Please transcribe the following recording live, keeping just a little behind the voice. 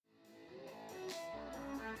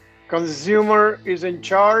Consumer is in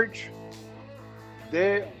charge.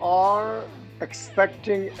 They are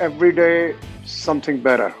expecting every day something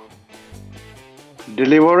better.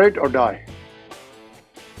 Deliver it or die.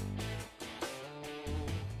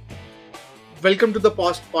 Welcome to the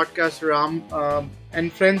podcast, Ram,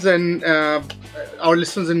 and friends and our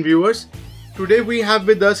listeners and viewers. Today we have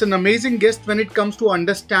with us an amazing guest when it comes to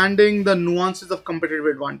understanding the nuances of competitive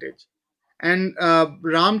advantage. And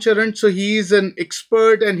Ram Charan, so he is an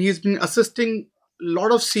expert and he's been assisting a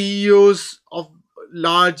lot of CEOs of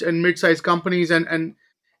large and mid-sized companies and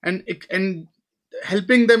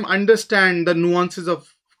helping them understand the nuances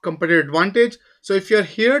of competitive advantage. So if you're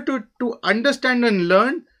here to understand and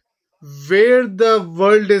learn where the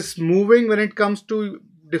world is moving when it comes to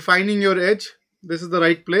defining your edge, this is the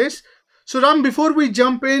right place. So Ram, before we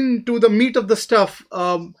jump into the meat of the stuff,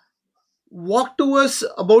 walk to us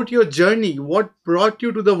about your journey. What brought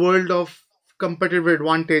you to the world of competitive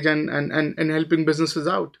advantage and helping businesses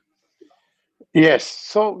out? Yes.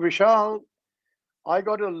 So, Vishal, I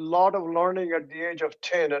got a lot of learning at the age of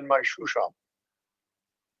 10 in my shoe shop.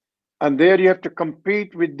 And there you have to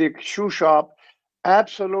compete with the shoe shop,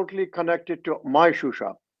 absolutely connected to my shoe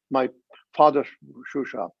shop, my father's shoe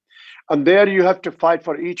shop. And there you have to fight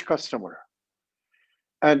for each customer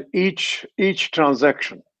and each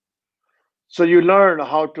transaction. So you learn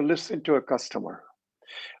how to listen to a customer.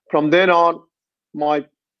 From then on, my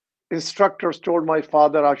instructors told my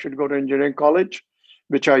father I should go to engineering college,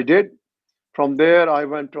 which I did. From there, I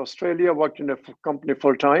went to Australia, worked in a company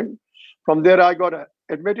full time. From there, I got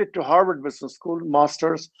admitted to Harvard Business School,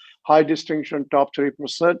 master's, high distinction, top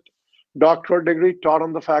 3%, doctoral degree, taught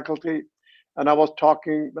on the faculty, and I was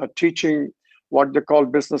teaching what they call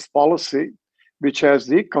business policy, which has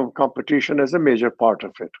the competition as a major part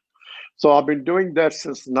of it. So I've been doing that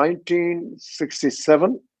since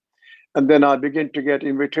 1967, and then I began to get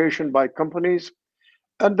invitation by companies.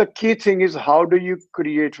 And the key thing is how do you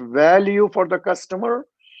create value for the customer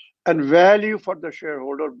and value for the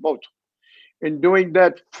shareholder both? In doing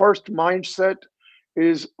that, first mindset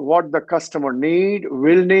is what the customer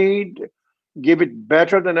will need, give it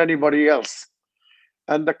better than anybody else.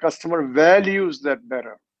 And the customer values that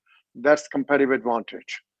better. That's competitive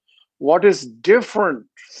advantage. What is different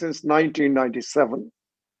since 1997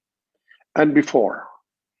 and before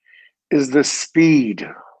is the speed,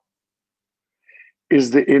 is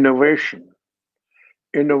the innovation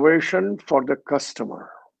for the customer.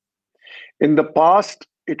 In the past,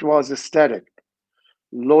 it was static,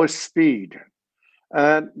 low speed,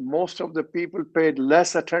 and most of the people paid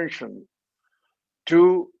less attention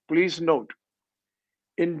to, please note,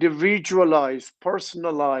 individualized,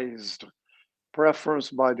 personalized preference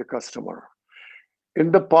by the customer. In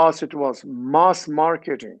the past, it was mass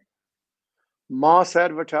marketing, mass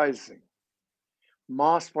advertising,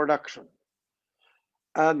 mass production.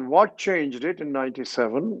 And what changed it in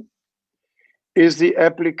 97 is the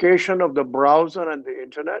application of the browser and the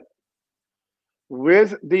internet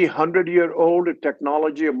with the 100-year-old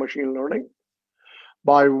technology of machine learning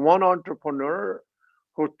by one entrepreneur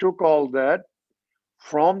who took all that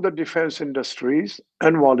from the defense industries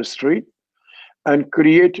and Wall Street and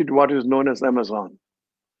created what is known as Amazon.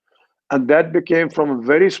 And that became from a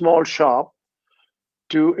very small shop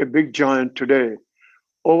to a big giant today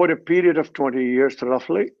over a period of 20 years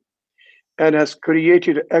roughly, and has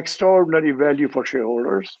created extraordinary value for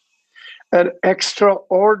shareholders and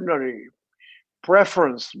extraordinary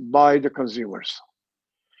preference by the consumers.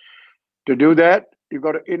 To do that, you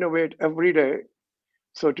got to innovate every day.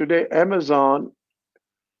 So today, Amazon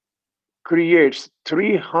creates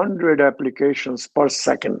 300 applications per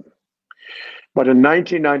second. But in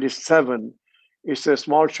 1997, it's a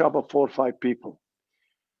small shop of 4 or 5 people.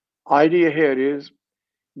 Idea here is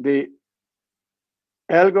the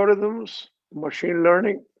algorithms, machine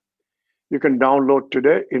learning, you can download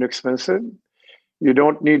today, inexpensive. You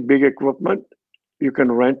don't need big equipment. You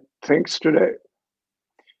can rent things today.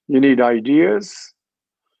 You need ideas.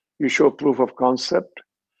 You show proof of concept.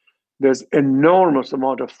 There's enormous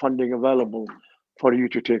amount of funding available for you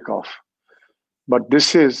to take off. But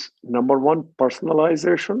this is number one,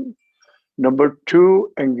 personalization. Number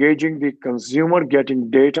two, engaging the consumer, getting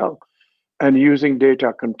data and using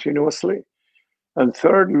data continuously. And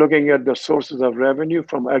third, looking at the sources of revenue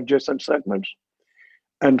from adjacent segments.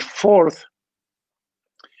 And fourth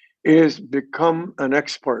is become an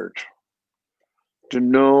expert to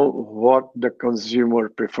know what the consumer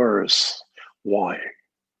prefers. Why?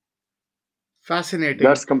 Fascinating.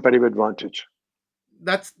 That's competitive advantage.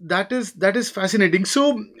 That is fascinating.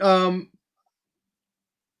 So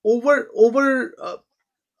over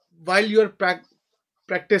while you're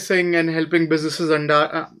practicing and helping businesses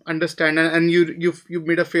understand. And you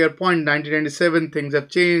made a fair point. 1997, things have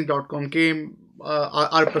changed. .com came.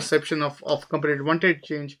 Our perception of competitive advantage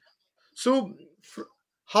changed. So,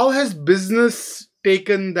 how has business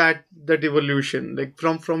taken that evolution? Like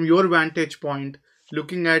from your vantage point,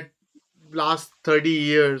 looking at last 30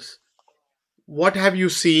 years, what have you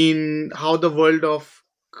seen? How the world of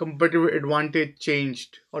competitive advantage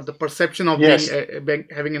changed, or the perception of Yes,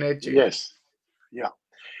 having an edge changed? yes, yeah.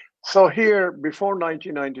 So here, before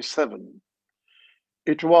 1997,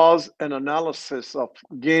 it was an analysis of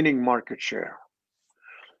gaining market share.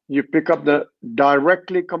 You pick up the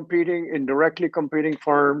directly competing, indirectly competing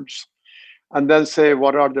firms, and then say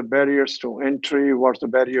what are the barriers to entry, what's the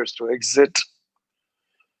barriers to exit,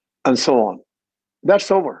 and so on. That's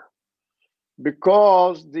over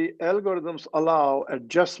because the algorithms allow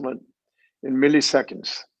adjustment in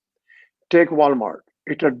milliseconds. Take Walmart,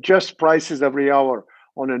 it adjusts prices every hour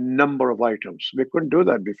on a number of items. We couldn't do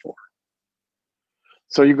that before.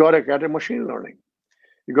 So you got to get a machine learning.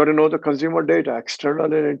 You got to know the consumer data, external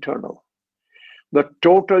and internal. The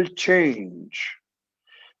total change.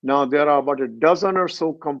 Now there are about a dozen or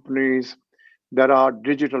so companies that are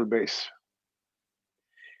digital based.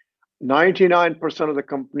 99% of the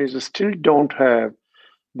companies still don't have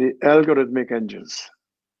the algorithmic engines.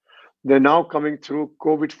 They're now coming through.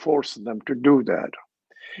 COVID forced them to do that.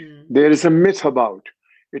 Hmm. There is a myth about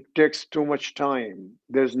it takes too much time.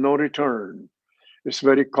 There's no return. It's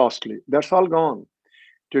very costly. That's all gone.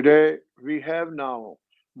 Today, we have now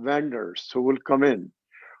vendors who will come in,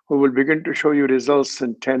 who will begin to show you results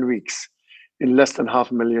in 10 weeks in less than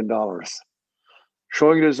 $500,000.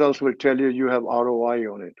 Showing results will tell you you have ROI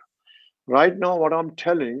on it. Right now, what I'm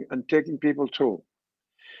telling and taking people through,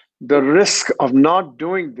 the risk of not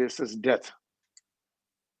doing this is death.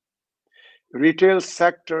 Retail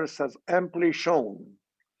sectors has amply shown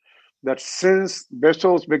that since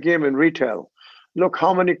Bezos became in retail, look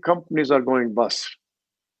how many companies are going bust.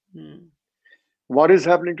 Hmm. What is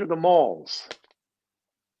happening to the malls?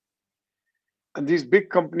 And these big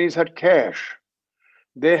companies had cash.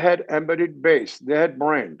 They had embedded base. They had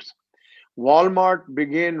brands. Walmart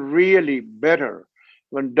began really better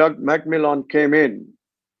when Doug McMillon came in,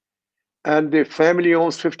 and the family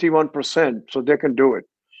owns 51%, so they can do it.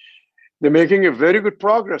 They're making a very good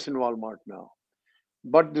progress in Walmart now.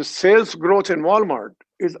 But the sales growth in Walmart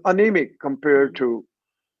is anemic compared Hmm. to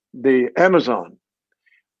the Amazon.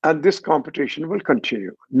 And this competition will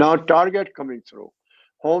continue. Now, Target coming through,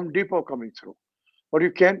 Home Depot coming through. But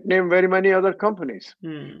you can't name very many other companies.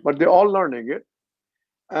 Hmm. But they're all learning it.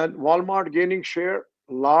 And Walmart gaining share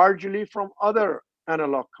largely from other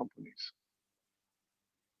analog companies.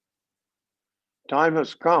 Time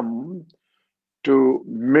has come to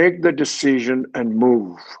make the decision and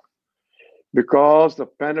move because the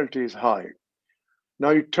penalty is high. Now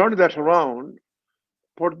you turn that around,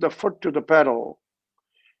 put the foot to the pedal,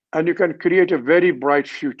 and you can create a very bright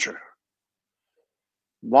future.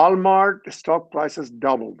 Walmart stock prices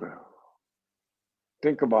doubled.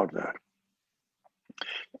 Think about that.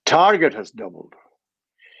 Target has doubled.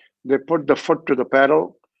 They put the foot to the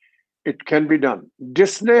pedal. It can be done.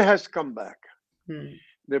 Disney has come back. Hmm.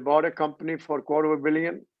 They bought a company for a quarter of a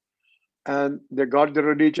billion and they got the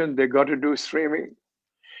religion. They got to do streaming.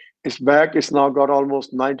 It's back. It's now got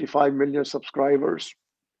almost 95 million subscribers.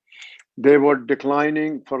 They were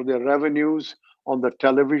declining for their revenues on the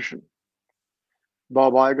television.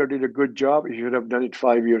 Bob Iger did a good job. He should have done it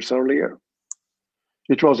 5 years earlier.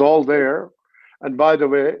 It was all there. And by the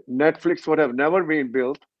way, Netflix would have never been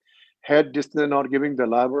built had Disney not giving the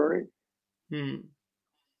library. Hmm.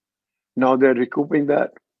 Now they're recouping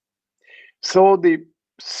that. So the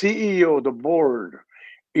CEO, the board,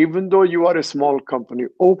 even though you are a small company,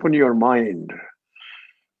 open your mind.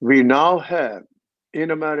 We now have in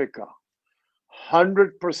America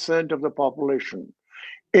 100% of the population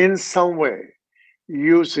in some way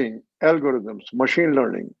using algorithms, machine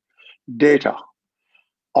learning, data.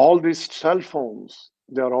 All these cell phones,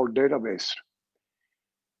 they're all data based.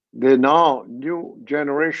 The now new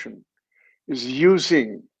generation is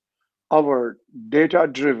using our data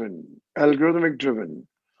driven, algorithmic driven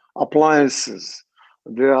appliances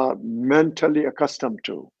they are mentally accustomed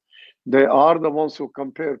to. They are the ones who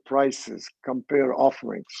compare prices, compare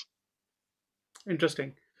offerings.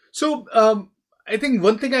 Interesting. So, I think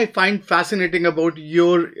one thing I find fascinating about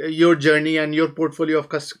your journey and your portfolio of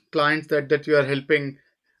clients that you are helping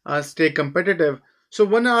stay competitive. So,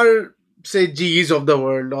 one are, say, GEs of the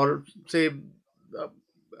world, or say uh,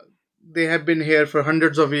 they have been here for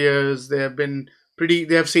hundreds of years. They have been pretty.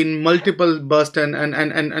 They have seen multiple bursts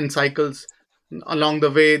and cycles along the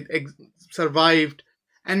way. Survived.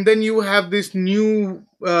 and then you have this new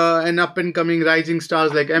and up and coming rising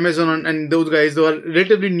stars like Amazon and those guys who are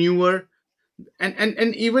relatively newer.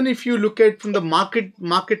 And even if you look at from the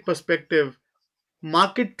market perspective,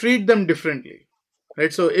 market treat them differently,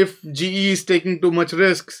 right? So if GE is taking too much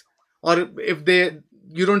risks, or if they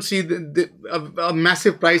you don't see a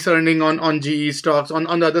massive price earning on GE stocks.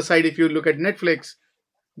 On the other side, if you look at Netflix,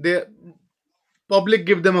 the public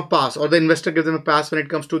give them a pass, or the investor gives them a pass when it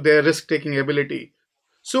comes to their risk taking ability.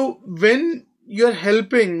 So when you're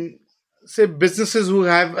helping, say, businesses who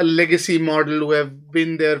have a legacy model, who have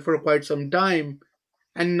been there for quite some time,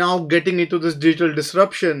 and now getting into this digital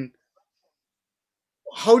disruption,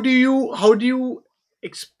 how do you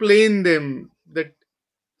explain them that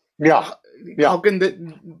Yeah, how, yeah, how can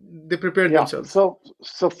they prepare yeah. themselves?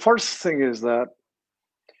 So first thing is that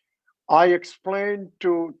I explained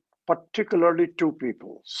to particularly two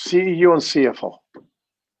people, CEO and CFO.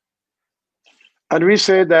 And we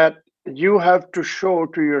say that you have to show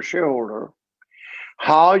to your shareholder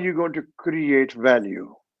how you're going to create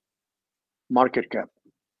value, market cap.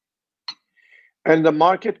 And the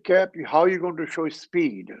market cap, how you're going to show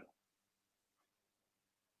speed.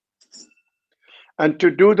 And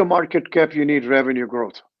to do the market cap, you need revenue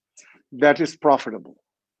growth that is profitable.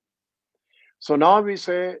 So now we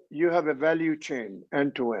say you have a value chain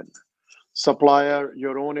end to end, supplier,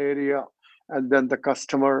 your own area, and then the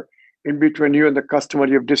customer. In between you and the customer,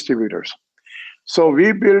 you have distributors. So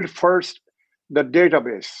we build first the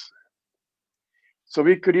database. So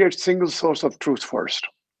we create single source of truth first.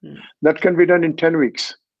 Mm. That can be done in 10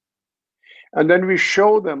 weeks. And then we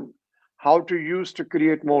show them how to use to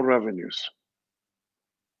create more revenues.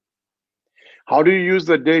 How do you use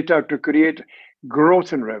the data to create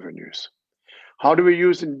growth in revenues? How do we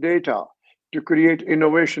use in data to create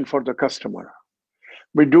innovation for the customer?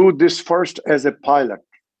 We do this first as a pilot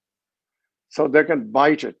so they can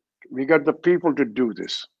bite it. We got the people to do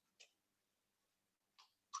this.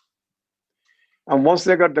 And once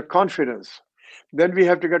they got the confidence, then we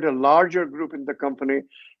have to get a larger group in the company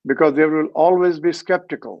because they will always be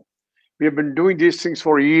skeptical. We have been doing these things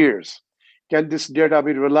for years. Can this data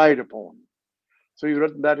be relied upon? So you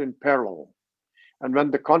run that in parallel. And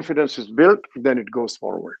when the confidence is built, then it goes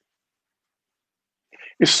forward.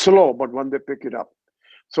 It's slow, but when they pick it up.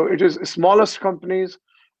 So it is smallest companies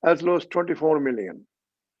as low as 24 million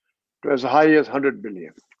to as high as 100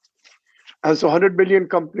 billion. And so 100 billion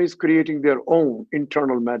companies creating their own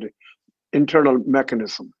internal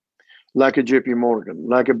mechanism, like a JP Morgan,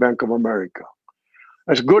 like a Bank of America.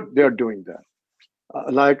 It's good they're doing that.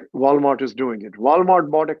 Like Walmart is doing it. Walmart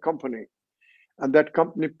bought a company, and that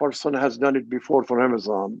company person has done it before for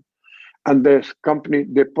Amazon. And this company,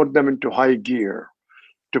 they put them into high gear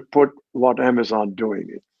to put what Amazon doing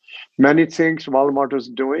it. Many things Walmart is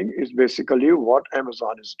doing is basically what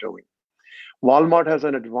Amazon is doing. Walmart has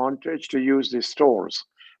an advantage to use these stores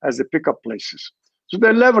as the pickup places. So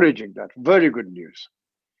they're leveraging that. Very good news.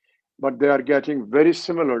 But they are getting very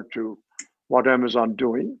similar to what Amazon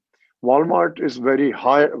doing. Walmart is very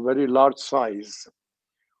high, very large size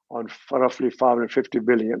on roughly 550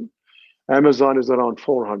 billion. Amazon is around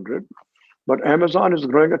 400, but Amazon is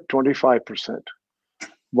growing at 25%.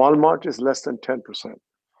 Walmart is less than 10%.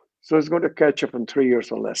 So it's going to catch up in 3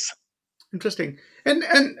 years or less. Interesting. And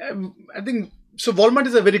I think so. Walmart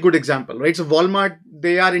is a very good example, right? So Walmart,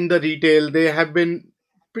 they are in the retail. They have been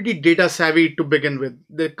pretty data savvy to begin with.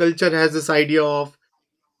 Their culture has this idea of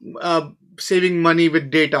saving money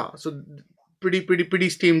with data. So pretty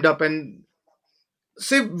steamed up. And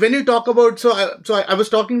say when you talk about I was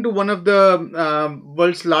talking to one of the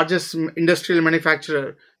world's largest industrial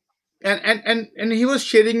manufacturer, and he was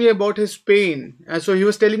sharing me about his pain. And so he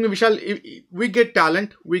was telling me, Vishal, we get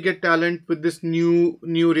talent with this new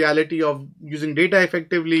reality of using data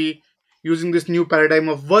effectively, using this new paradigm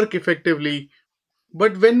of work effectively.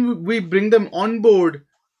 But when we bring them on board,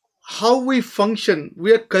 how we function,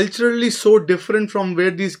 we are culturally so different from where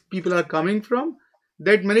these people are coming from,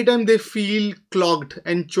 that many times they feel clogged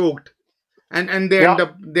and choked, and they Yeah,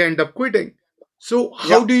 end up quitting. So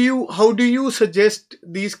yeah, how do you suggest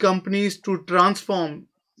these companies to transform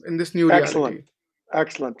in this new excellent, reality?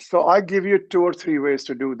 excellent. So I give you two or three ways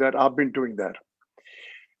to do that. I've been doing that.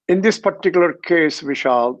 In this particular case,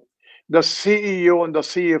 Vishal, the CEO and the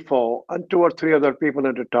CFO and two or three other people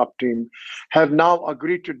in the top team have now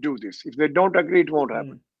agreed to do this. If they don't agree, it won't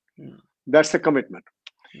happen. Mm, mm, That's the commitment.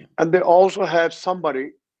 mm, And they also have somebody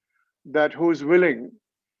that who is willing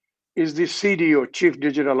is the CDO, Chief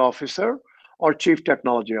Digital Officer, or Chief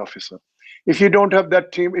Technology Officer. If you don't have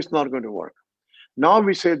that team, it's not going to work. Now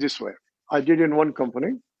we say this way. I did in one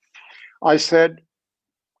company. I said,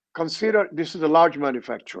 Consider this is a large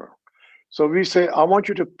manufacturer. So we say, I want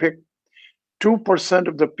you to pick 2%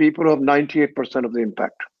 of the people who have 98% of the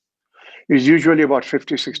impact. It's usually about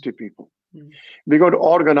 50, 60 people. Mm. We're going to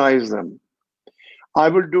organize them. I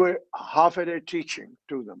will do a half a day teaching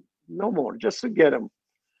to them, no more, just to get them.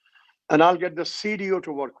 And I'll get the CDO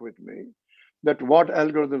to work with me that what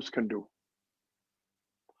algorithms can do,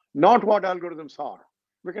 not what algorithms are.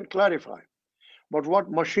 We can clarify, but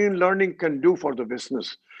what machine learning can do for the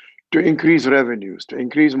business to increase revenues, to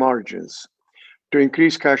increase margins, to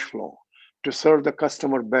increase cash flow, to serve the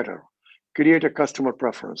customer better, create a customer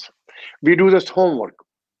preference. We do this homework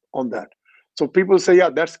on that. So people say, yeah,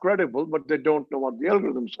 that's credible, but they don't know what the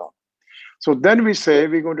algorithms are. So then we say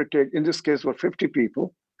we're going to take, in this case, for 50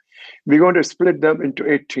 people, we're going to split them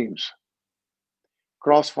into 8 teams,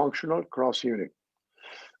 cross functional, cross unit.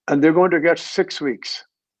 And they're going to get 6 weeks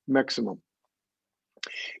maximum.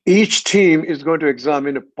 Each team is going to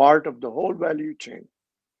examine a part of the whole value chain.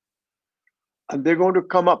 And they're going to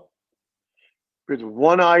come up with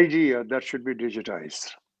one idea that should be digitized.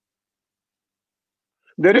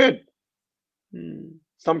 They did. Mm.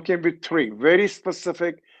 Some came with three, very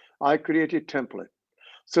specific. I created template.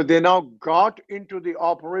 So they now got into the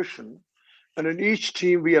operation, and in each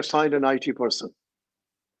team we assigned an IT person.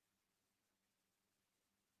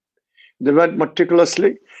 They went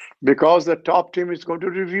meticulously because the top team is going to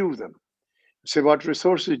review them. Say, what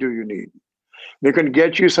resources do you need? They can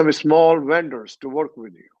get you some small vendors to work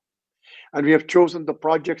with you. And we have chosen the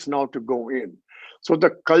projects now to go in. So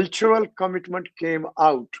the cultural commitment came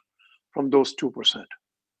out from those 2%.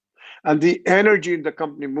 And the energy in the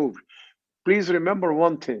company moved. Please remember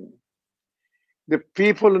one thing. The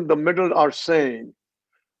people in the middle are saying,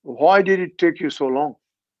 why did it take you so long?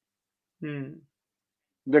 Mm.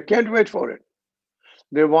 They can't wait for it.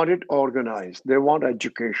 They want it organized. They want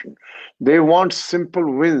education. They want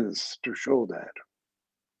simple wins to show that.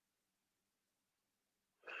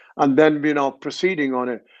 And then we're now proceeding on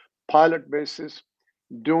a pilot basis,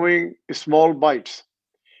 doing small bites.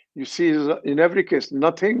 You see, in every case,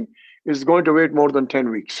 nothing is going to wait more than 10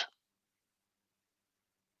 weeks.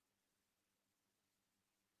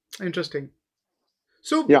 Interesting.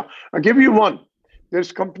 So, Yeah, I'll give you one.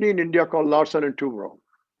 There's a company in India called Larson and Toubro.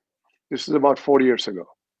 This is about 4 years ago.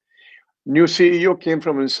 New CEO came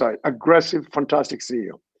from inside, aggressive, fantastic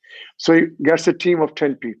CEO. So he gets a team of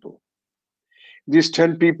 10 people. These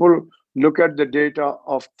 10 people look at the data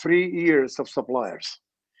of 3 years of suppliers.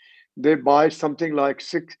 They buy something like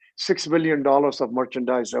 $6 billion of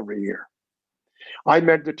merchandise every year. I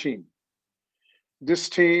met the team. This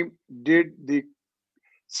team did the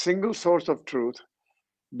single source of truth.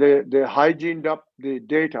 They hygiened up the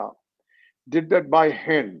data, did that by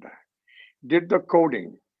hand, did the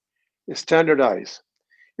coding, standardized.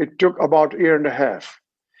 It took about a year and a half.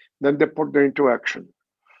 Then they put them into action.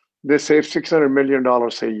 They save $600 million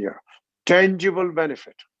a year. Tangible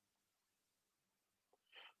benefit.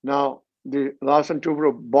 Now, the Larsen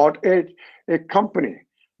Toubro bought a company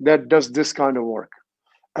that does this kind of work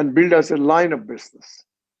and build as a line of business.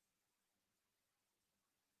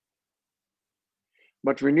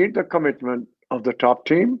 But we need the commitment of the top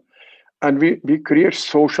team, and we create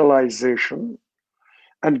socialization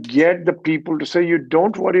and get the people to say, you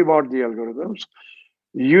don't worry about the algorithms.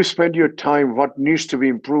 You spend your time what needs to be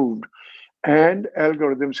improved, and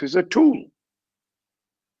algorithms is a tool.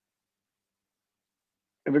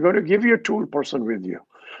 And we're going to give you a tool person with you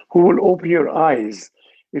who will open your eyes.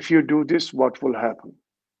 If you do this, what will happen?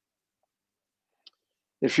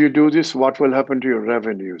 If you do this, what will happen to your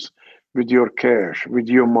revenues, with your cash, with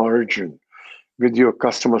your margin, with your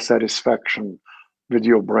customer satisfaction, with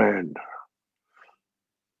your brand?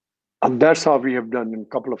 And that's how we have done in a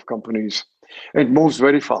couple of companies. It moves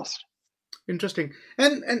very fast. interesting.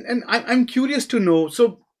 And I'm curious to know.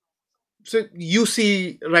 So you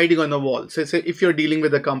see writing on the wall. So say if you're dealing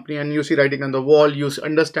with a company and you see writing on the wall, you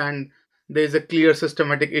understand there's a clear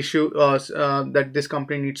systematic issue that this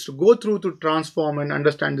company needs to go through to transform and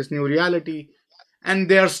understand this new reality, and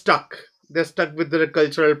they are stuck. They're stuck with their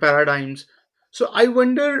cultural paradigms. So I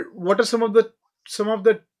wonder what are some of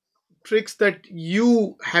the tricks that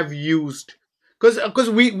you have used, because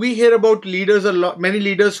we hear about leaders a lot, many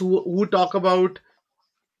leaders who talk about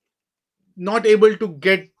not able to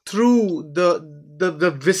get through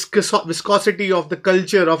the viscosity of the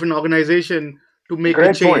culture of an organization to make a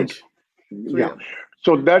Great point. change. So Yeah. yeah.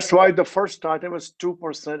 So that's why the first item was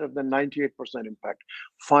 2% of the 98% impact.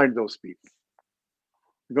 Find those people.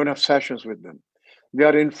 You're going to have sessions with them. They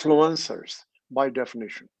are influencers by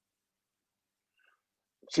definition.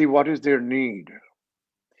 See what is their need.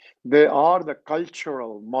 They are the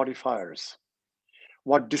cultural modifiers.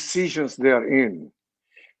 what decisions they are in,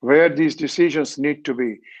 where these decisions need to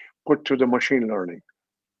be put to the machine learning.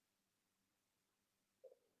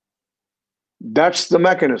 That's the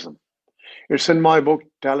mechanism. It's in my book,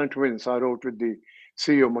 Talent Wins, I wrote with the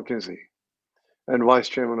CEO of McKinsey and vice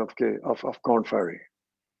chairman of Korn Ferry.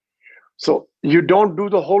 So you don't do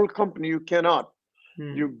the whole company, you cannot.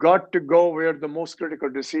 You Hmm. got to go where the most critical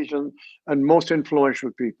decisions and most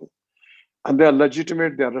influential people. And they're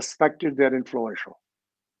legitimate, they're respected, they're influential.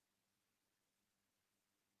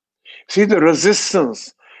 See, the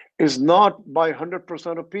resistance is not by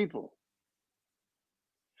 100% of people.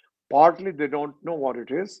 Partly they don't know what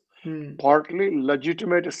it is, Hmm. partly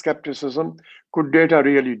legitimate skepticism. Could data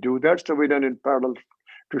really do that? So we done in parallel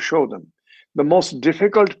to show them. The most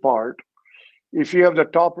difficult part, if you have the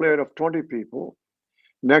top layer of 20 people,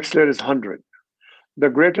 next layer is 100. The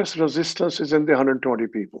greatest resistance is in the 120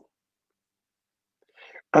 people.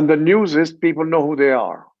 And the news is people know who they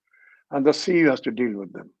are, and the CEO has to deal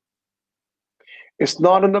with them. It's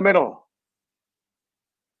not in the middle.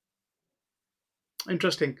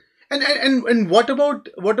 Interesting. And what about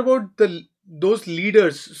the those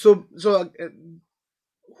leaders? So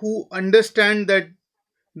who understand that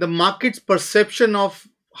the market's perception of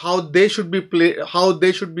how they should be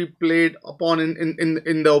played upon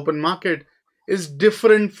in the open market is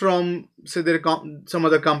different from, say, some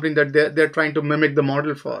other company that they're trying to mimic the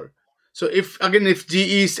model for. So if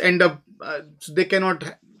GEs end up, they cannot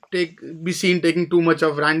take be seen taking too much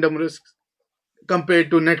of random risks compared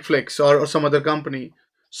to Netflix or some other company.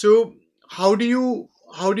 So how do you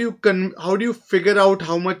figure out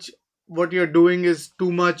how much what you're doing is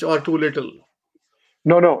too much or too little?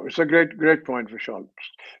 No, no, it's a great point, Vishal.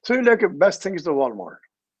 So you like the best thing is the Walmart.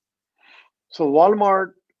 So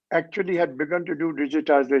Walmart actually had begun to do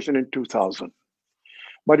digitization in 2000,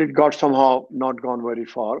 but it got somehow not gone very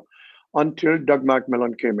far until Doug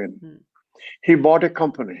McMillan came in. Hmm. He bought a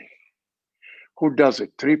company who does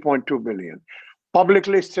it, 3.2 billion.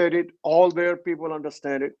 Publicly stated, all their people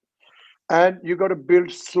understand it. And you got to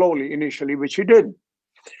build slowly initially, which he did.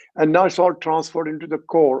 And now it's all transferred into the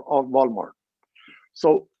core of Walmart.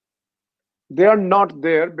 So they are not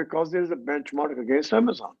there because there is a benchmark against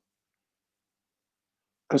Amazon.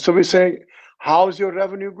 And so we say, how's your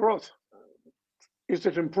revenue growth? Is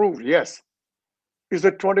it improved? Yes. Is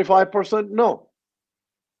it 25%? No.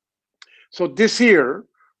 So this year,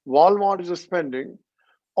 Walmart is spending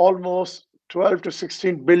almost 12 to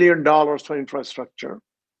 16 billion dollars for infrastructure.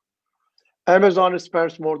 Amazon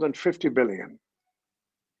spends more than 50 billion.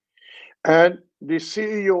 And the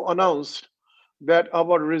CEO announced that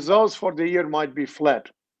our results for the year might be flat.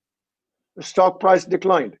 The stock price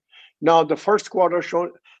declined. Now the first quarter showed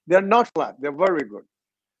they're not flat, they're very good.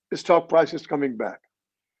 The stock price is coming back.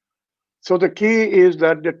 So the key is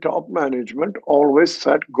that the top management always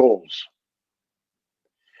set goals.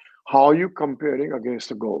 How are you comparing against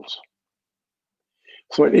the goals?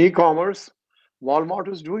 So in e-commerce,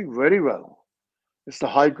 Walmart is doing very well. It's the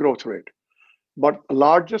high growth rate. But the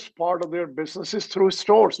largest part of their business is through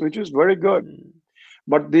stores, which is very good. Hmm.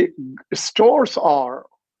 But the stores are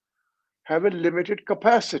have a limited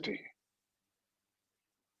capacity.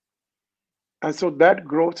 And so that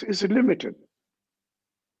growth is limited.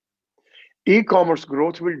 E-commerce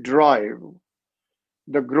growth will drive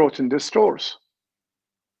the growth in the stores.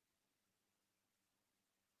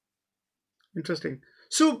 Interesting.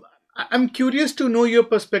 So I'm curious to know your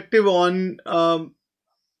perspective on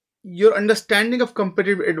your understanding of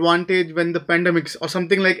competitive advantage when the pandemics or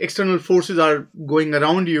something like external forces are going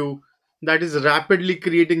around you that is rapidly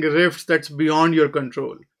creating rifts that's beyond your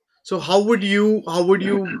control. So how would you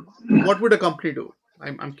what would a company do?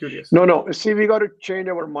 I'm curious. No, no. See, we got to change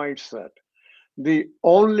our mindset. The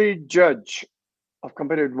only judge of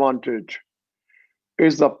competitive advantage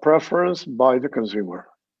is the preference by the consumer.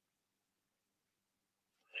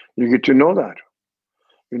 You get to know that.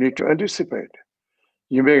 You need to anticipate.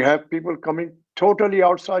 You may have people coming totally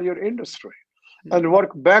outside your industry and Hmm.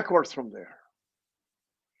 work backwards from there.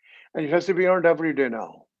 And it has to be earned every day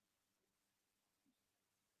now.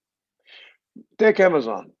 Take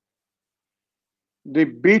Amazon. The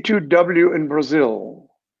B2W in Brazil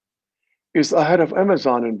is ahead of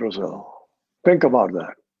Amazon in Brazil. Think about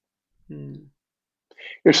that. Hmm.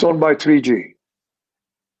 It's owned by 3G.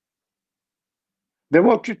 They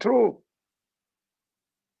walked you through.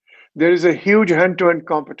 There is a huge hand to hand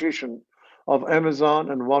competition of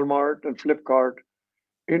Amazon and Walmart and Flipkart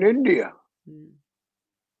in India. Hmm.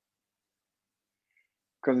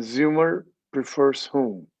 Consumer prefers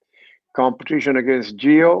whom? Competition against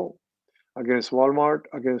Geo, against Walmart,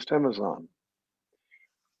 against Amazon.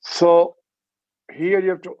 So here you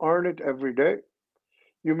have to earn it every day.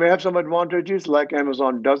 You may have some advantages like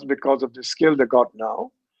Amazon does because of the skill they got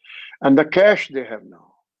now and the cash they have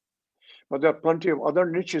now. But there are plenty of other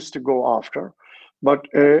niches to go after. But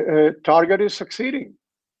Target is succeeding,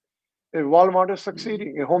 Walmart is Mm.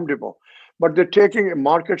 succeeding, Home Depot. But they're taking a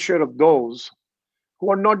market share of those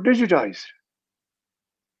who are not digitized.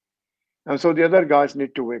 And so the other guys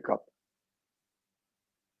need to wake up.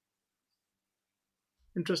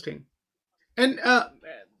 Interesting. And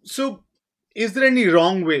so, is there any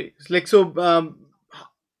wrong way? Like, so,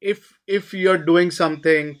 if you're doing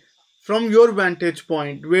something from your vantage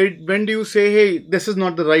point, where when do you say, "Hey, this is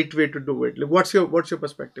not the right way to do it"? Like, what's your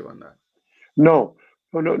perspective on that? No,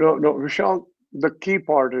 no. Vishal, the key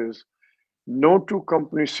part is no two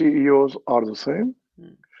company CEOs are the same.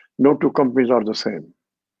 Mm. No two companies are the same.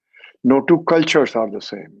 No two cultures are the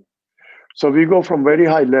same. So we go from very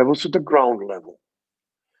high levels to the ground level.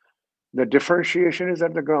 The differentiation is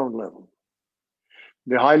at the ground level.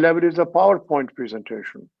 The high level is a PowerPoint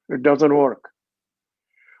presentation. It doesn't work.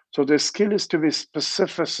 So the skill is to be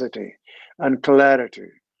specificity and clarity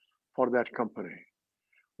for that company.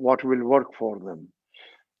 What will work for them?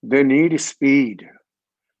 They need speed.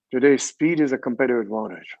 Today, speed is a competitive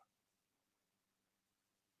advantage.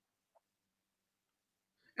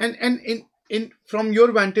 And in from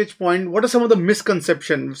your vantage point, what are some of the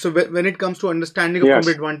misconceptions? So when it comes to understanding of Yes.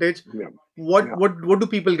 competitive advantage, Yeah. what Yeah. what do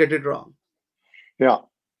people get it wrong? Yeah.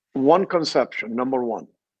 One conception, number one.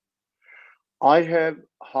 I have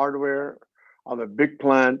hardware, I have a big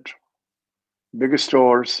plant, big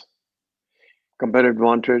stores, competitive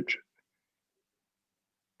advantage.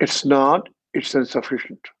 It's not, it's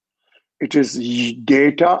insufficient. It is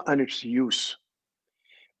data and its use,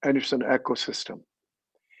 and it's an ecosystem.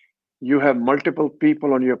 You have multiple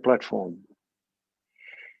people on your platform.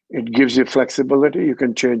 It gives you flexibility. You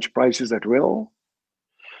can change prices at will,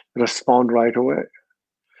 respond right away.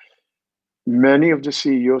 Many of the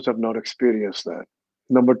CEOs have not experienced that.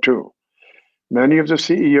 Number two, many of the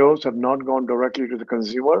CEOs have not gone directly to the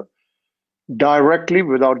consumer, directly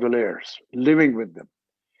without the layers, living with them.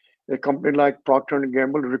 A company like Procter and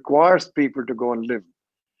Gamble requires people to go and live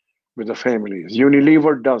with the families.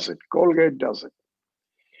 Unilever does it. Colgate does it.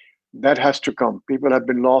 That has to come. People have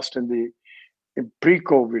been lost in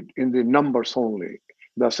pre-COVID in the numbers only.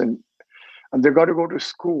 That's in, and they got to go to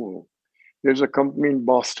school. There's a company in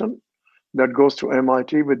Boston that goes to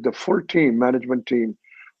MIT with the full team, management team,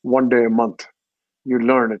 1 day a month. You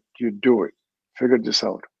learn it, you do it, figure this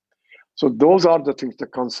out. So those are the things. The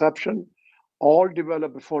conception, all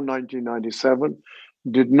developed before 1997,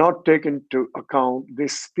 did not take into account the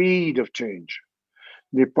speed of change,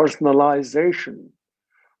 the personalization,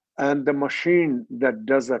 and the machine that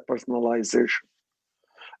does that personalization,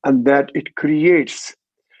 and that it creates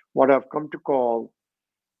what I've come to call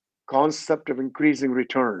concept of increasing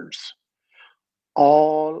returns.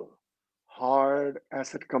 All hard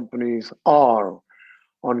asset companies are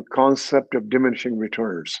on concept of diminishing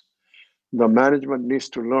returns. The management needs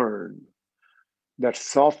to learn that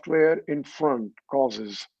software in front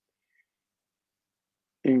causes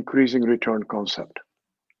increasing return concept.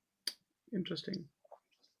 Interesting.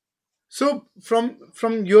 So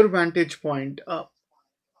from your vantage point,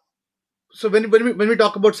 so when we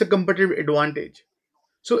talk about say competitive advantage,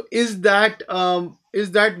 so is that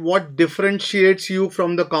what differentiates you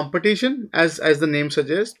from the competition, as the name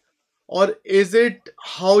suggests, or is it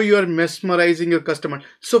how you are mesmerizing your customer?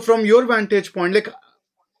 So from your vantage point, like,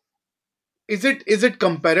 is it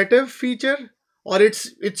comparative feature, or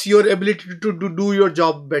it's your ability to do your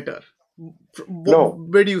job better? No,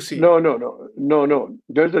 Where do you see? no.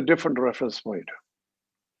 There's a different reference point.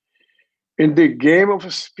 In the game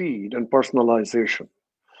of speed and personalization,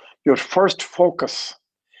 your first focus,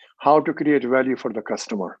 how to create value for the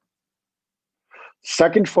customer.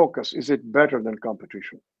 Second focus, is it better than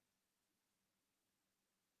competition?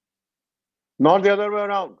 Not the other way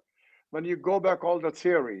around. When you go back all the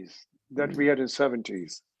theories that we Mm. had in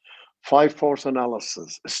 70s, five force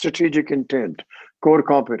analysis, strategic intent, core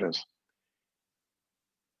competence,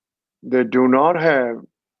 they do not have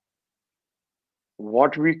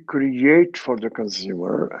what we create for the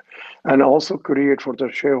consumer and also create for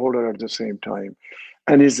the shareholder at the same time.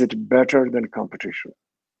 And is it better than competition?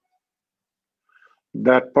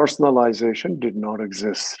 That personalization did not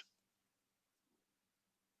exist.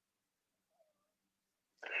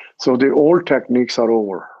 So the old techniques are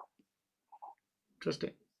over.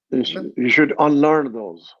 Interesting. You should unlearn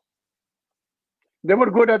those. They were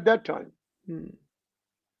good at that time. Hmm.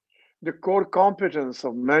 The core competence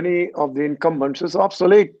of many of the incumbents is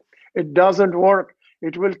obsolete. It doesn't work.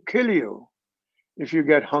 It will kill you if you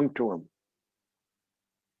get hung to them.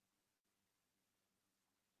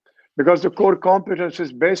 because the core competence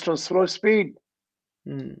is based on slow speed.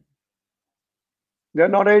 Hmm. They're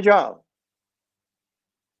not agile.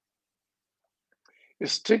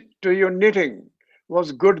 Stick to your knitting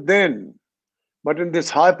was good then, but in this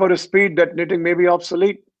hyper speed, that knitting may be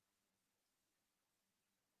obsolete.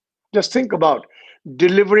 Just think about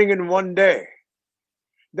delivering in one day.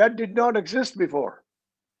 That did not exist before.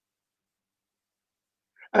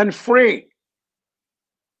 And free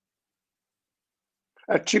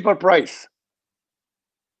at cheaper price.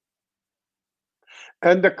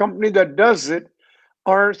 And the company that does it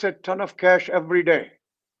earns a ton of cash every day,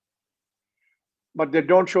 but they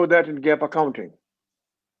don't show that in gap accounting.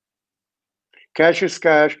 Cash is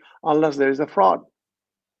cash unless there is a fraud.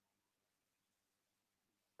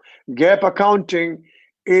 Gap accounting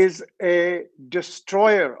is a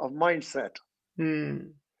destroyer of mindset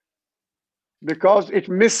Hmm. because it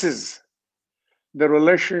misses the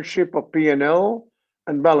relationship of P&L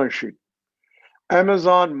and balance sheet.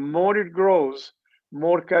 Amazon, more it grows,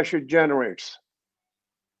 more cash it generates.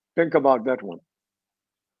 Think about that one.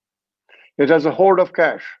 It has a hoard of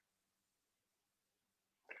cash.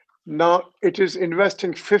 Now it is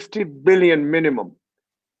investing 50 billion minimum.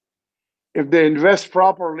 If they invest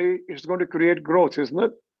properly, it's going to create growth, isn't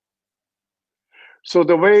it? So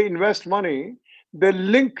the way invest money, they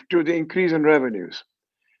link to the increase in revenues.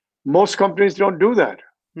 Most companies don't do that.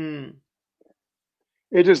 Hmm.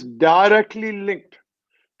 It is directly linked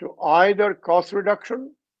to either cost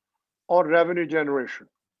reduction or revenue generation.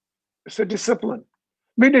 It's a discipline.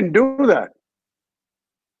 We didn't do that.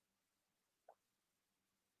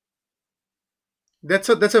 That's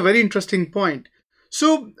a very interesting point.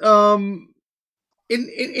 So,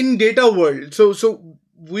 in data world, so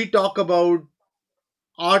we talk about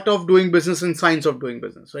art of doing business and science of doing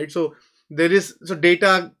business, right? So there is so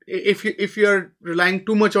data. If you are relying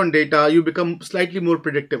too much on data, you become slightly more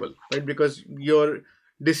predictable, right? Because your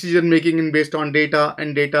decision making is based on data,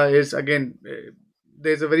 and data is again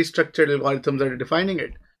there's a very structured algorithms that are defining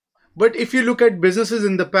it. But if you look at businesses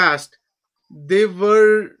in the past, they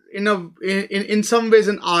were in some ways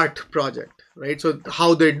an art project, right? So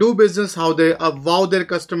how they do business, how they wow their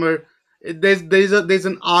customer, there's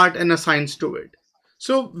an art and a science to it.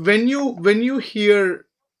 So when you hear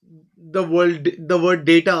the word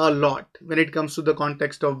data a lot when it comes to the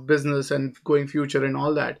context of business and going future and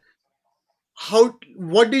all that, how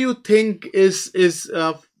what do you think is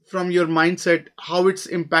from your mindset how it's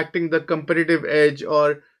impacting the competitive edge,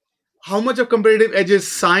 or how much of competitive edge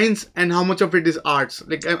is science and how much of it is arts?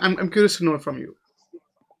 Like I'm curious to know from you.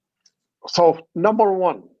 So, number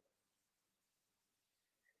one,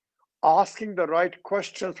 asking the right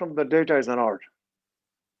questions from the data is an art.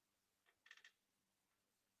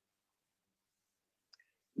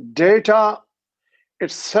 Data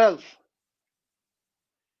itself,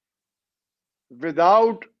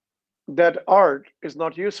 without that art, is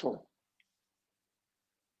not useful.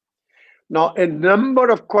 Now, a number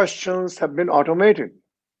of questions have been automated,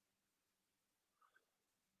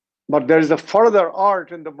 but there is a further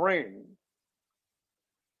art in the brain.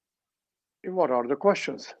 What are the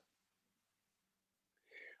questions?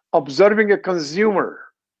 Observing a consumer,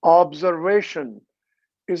 observation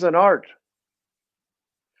is an art.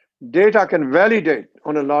 Data can validate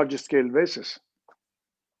on a large scale basis.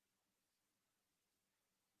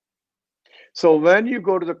 So when you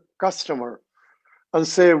go to the customer and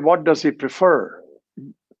say, what does he prefer?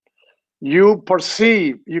 You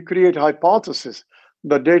perceive, you create hypothesis.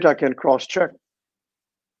 The data can cross check.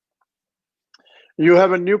 You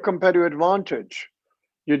have a new competitive advantage.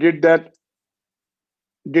 You did that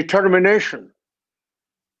determination,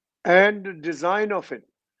 and the design of it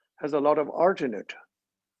has a lot of art in it.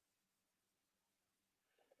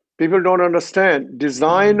 People don't understand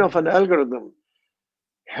design of Hmm. an algorithm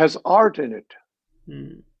has art in it.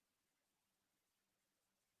 Hmm.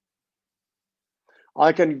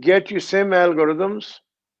 I can get you same algorithms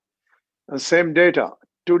and same data,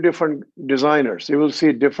 two different designers. You will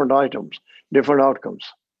see different items, different outcomes.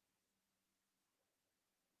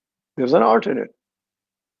 There's an art in it.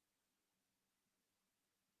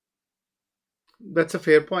 That's a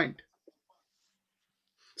fair point.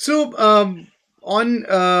 So on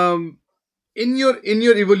in your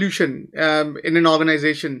evolution in an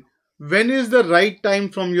organization, when is the right time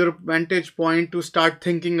from your vantage point to start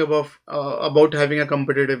thinking about having a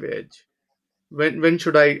competitive edge? When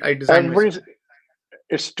should I design Every myself?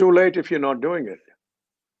 it's too late if you're not doing it.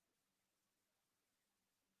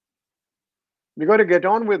 You got to get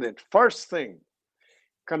on with it. First thing,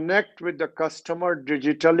 connect with the customer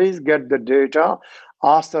digitally, get the data,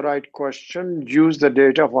 ask the right question, use the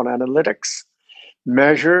data for analytics,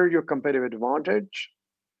 measure your competitive advantage,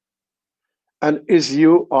 And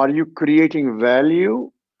are you creating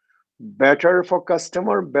value better for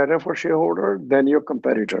customer, better for shareholder than your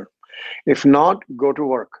competitor? If not, go to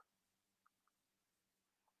work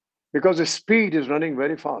because the speed is running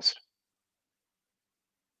very fast.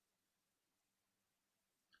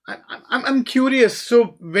 I'm curious.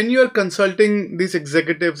 So when you're consulting these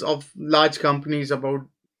executives of large companies about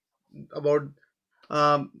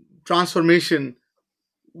um, transformation,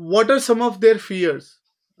 what are some of their fears?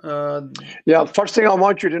 Uh, Yeah, first thing I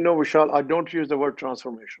want you to know, Vishal, I don't use the word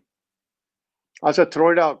transformation. I said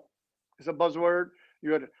throw it out. It's a buzzword.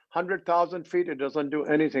 You're at 100,000 feet, it doesn't do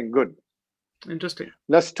anything good. Interesting.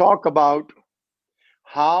 Let's talk about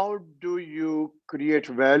how do you create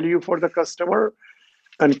value for the customer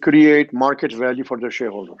and create market value for the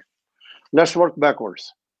shareholder. Let's work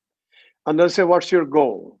backwards. And then say, what's your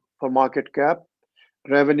goal for market cap,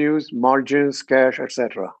 revenues, margins, cash,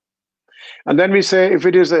 etc. And then we say, if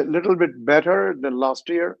it is a little bit better than last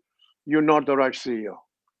year, you're not the right CEO.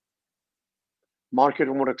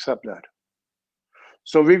 Market won't accept that.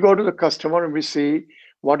 So we go to the customer and we see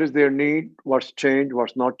what is their need, what's changed,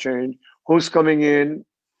 what's not changed, who's coming in,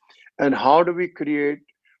 and how do we create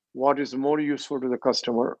what is more useful to the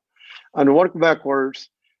customer and work backwards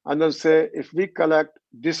and then say if we collect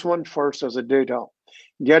this one first as a data,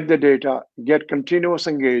 get continuous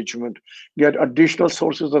engagement, get additional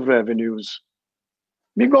sources of revenues,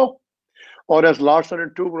 we go. Or as Larson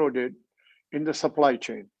and Tubro did in the supply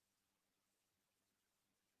chain,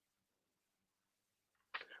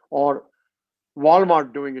 or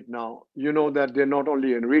Walmart doing it now. You know that they're not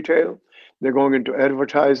only in retail, they're going into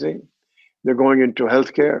advertising, they're going into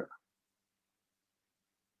healthcare.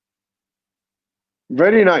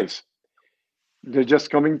 Very nice. They're just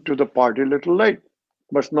coming to the party a little late,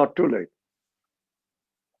 but it's not too late.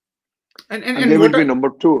 And they And will what be are number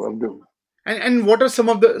two of them. and what are some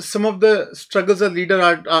of the struggles a leader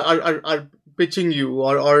are pitching you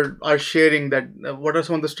or are sharing that what are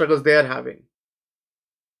some of the struggles they are having?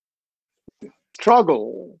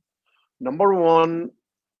 Struggle. Number one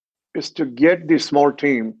is to get the small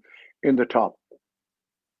team in the top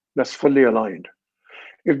that's fully aligned.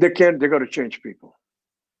 If they can't, they got to change people.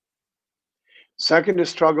 Second is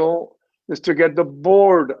struggle is to get the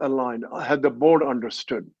board aligned, have the board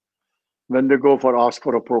understood when they go for ask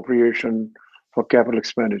for appropriation for capital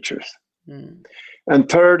expenditures. Hmm. And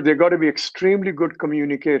third, they got to be extremely good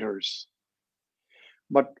communicators.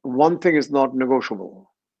 But one thing is not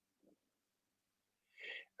negotiable,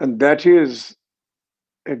 and that is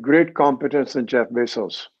a great competence in Jeff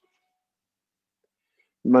Bezos.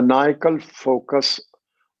 Maniacal focus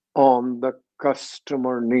on the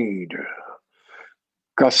customer need.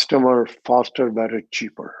 Customer faster, better,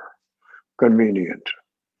 cheaper, convenient.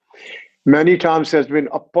 Many times has been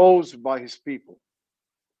opposed by his people.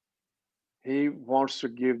 He wants to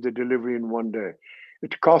give the delivery in one day.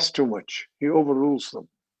 It costs too much. He overrules them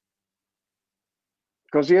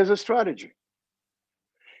because he has a strategy.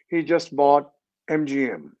 He just bought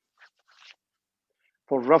MGM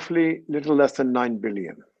for roughly little less than 9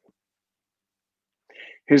 billion.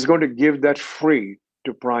 He's going to give that free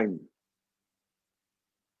to Prime.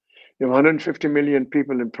 You have 150 million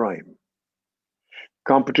people in Prime.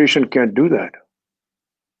 Competition can't do that.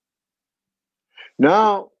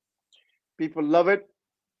 Now, people love it.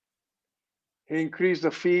 He increased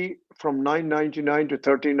the fee from 9.99 to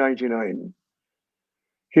 13.99.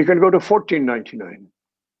 He can go to 14.99.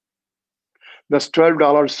 That's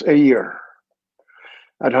 $12 a year.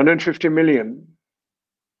 At 150 million,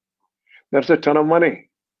 that's a ton of money.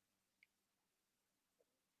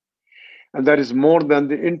 And that is more than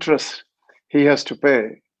the interest he has to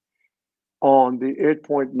pay on the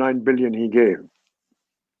 8.9 billion he gave.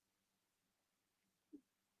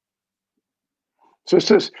 So it's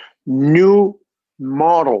this new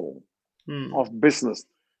model Hmm. of business.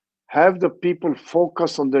 Have the people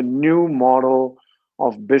focus on the new model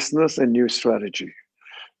of business and new strategy.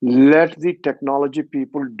 Let the technology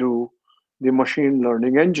people do the machine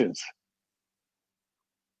learning engines.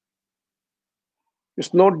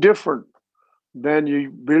 It's no different than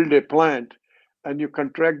you build a plant and you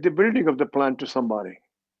contract the building of the plant to somebody.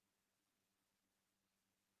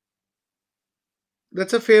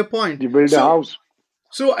 That's a fair point. You build a So house.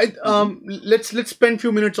 so I Mhm. let's spend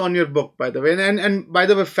few minutes on your book, by the way, and by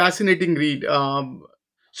the way, fascinating read.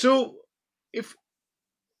 So if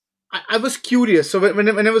I was curious. So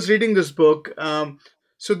when I was reading this book,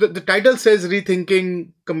 so the title says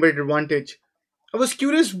rethinking competitive advantage. I was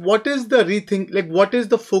curious, what is the rethink? Like, what is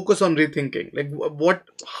the focus on rethinking? Like, what?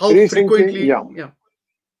 How Rethinking, frequently? yeah, Yeah.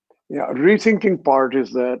 yeah. Rethinking part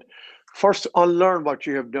is that First, unlearn what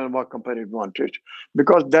you have done about competitive advantage,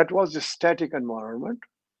 because that was a static environment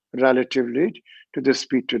relatively to the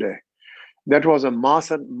speed today. That was a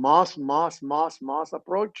mass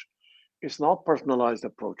approach. It's not personalized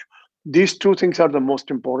approach. These two things are the most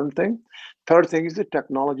important thing. Third thing is the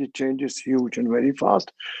technology change is huge and very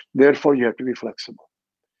fast. Therefore, you have to be flexible.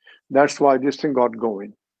 That's why this thing got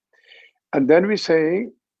going. And then we say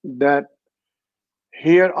that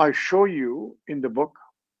here I show you in the book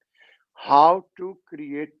how to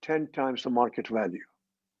create 10 times the market value.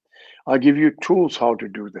 I give you tools how to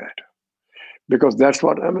do that, because that's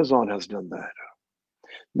what Amazon has done that.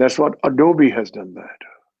 That's what Adobe has done that.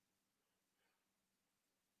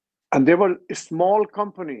 And they were small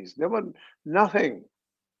companies. They were nothing.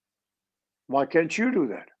 Why can't you do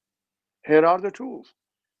that? Here are the tools.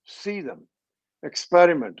 See them,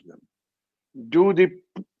 experiment them, do the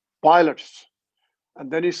pilots, and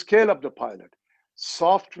then you scale up the pilot.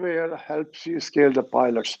 Software helps you scale the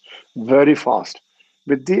pilots very fast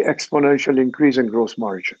with the exponential increase in gross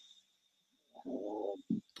margin. So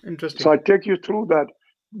Interesting. I take you through that,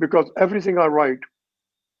 because everything I write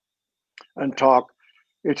and talk,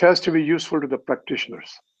 it has to be useful to the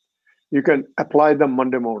practitioners. You can apply them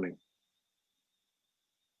Monday morning.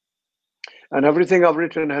 And everything I've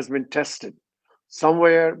written has been tested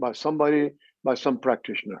somewhere by somebody, by some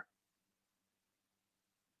practitioner.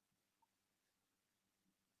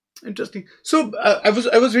 Interesting. So I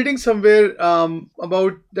was reading somewhere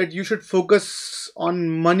about that you should focus on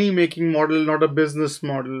money making model, not a business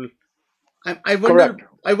model. I wonder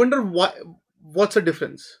Correct. why, what's the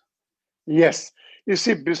difference? Yes. You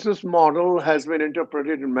see, business model has been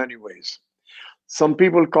interpreted in many ways. Some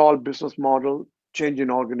people call business model change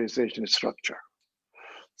in organization structure.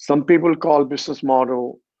 Some people call business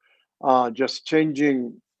model just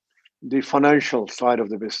changing the financial side of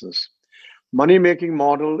the business. Money making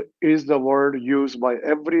model is the word used by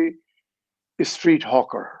every street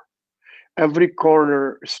hawker, every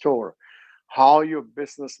corner store. How your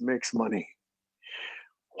business makes money,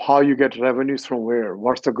 how you get revenues from where,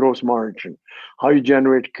 what's the gross margin, how you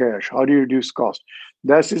generate cash, how do you reduce cost.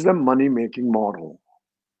 That is the money making model.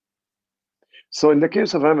 So in the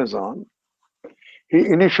case of Amazon, he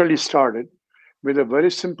initially started with a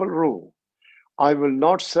very simple rule: I will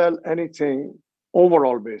not sell anything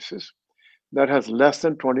overall basis that has less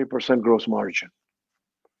than 20% gross margin.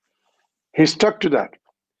 He stuck to that.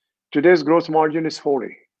 Today's gross margin is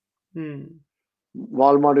 40. Hmm.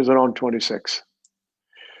 Walmart is around 26.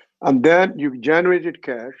 And then you generated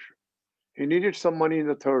cash. He needed some money in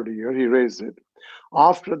the third year. He raised it.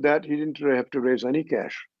 After that, he didn't have to raise any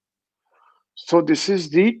cash. So this is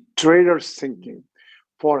the trader's thinking.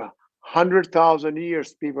 For 100,000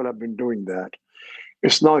 years, people have been doing that.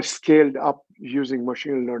 It's now scaled up using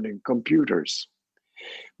machine learning computers.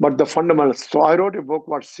 But the fundamentals. So I wrote a book,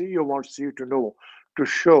 What CEO Wants You to Know, to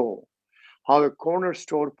show how a corner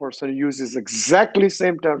store person uses exactly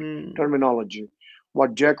same Hmm. terminology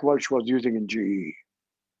what Jack Welch was using in GE.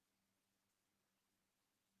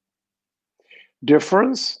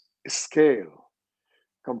 Difference, scale,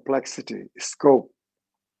 complexity, scope,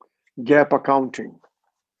 gap accounting.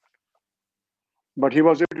 But he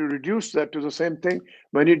was able to reduce that to the same thing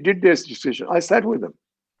when he did this decision. I sat with him.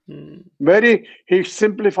 Hmm. He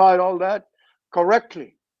simplified all that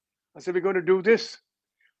correctly. I said, we're going to do this.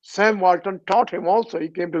 Sam Walton taught him also. He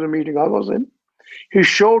came to the meeting I was in. He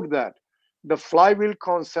showed that the flywheel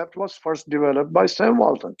concept was first developed by Sam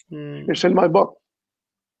Walton. Hmm. It's in my book,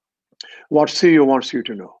 What CEO Wants You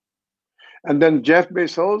to Know. And then Jeff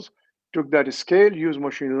Bezos took that scale, used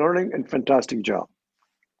machine learning, and fantastic job.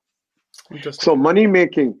 So Interesting. money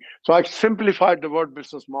making. So I simplified the word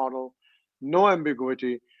business model, no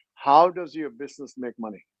ambiguity. How does your business make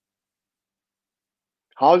money?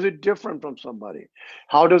 How is it different from somebody?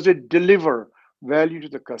 How does it deliver value to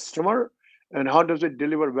the customer? And how does it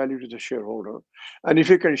deliver value to the shareholder? And if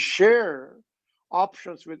you can share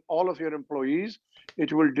options with all of your employees,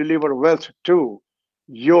 it will deliver wealth to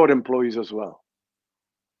your employees as well.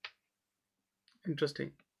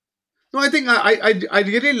 Interesting. No, I think I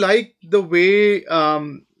really like the way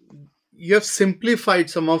you have simplified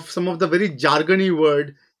some of the very jargony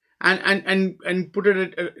word and put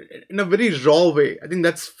it in a very raw way. I think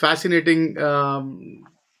that's fascinating.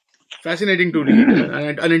 Fascinating to read,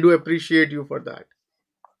 and I do appreciate you for that.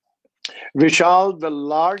 Vishal, the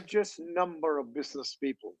largest number of business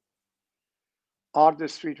people are the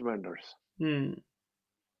street vendors. Hmm.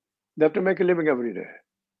 They have to make a living every day.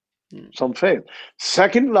 Hmm. Some fail.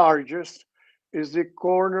 Second largest is the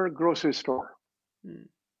corner grocery store. Hmm.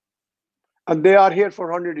 And they are here for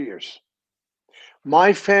 100 years.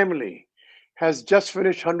 My family has just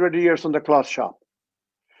finished 100 years on the cloth shop.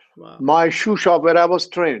 Wow. My shoe shop, where I was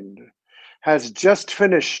trained, has just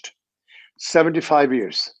finished 75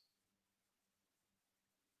 years.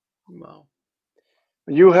 Wow.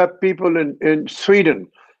 You have people in Sweden,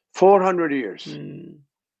 400 years. Hmm.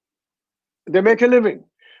 They make a living,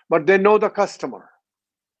 but they know the customer.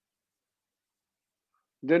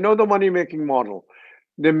 They know the money making model.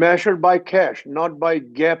 They measure by cash, not by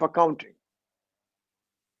gap accounting.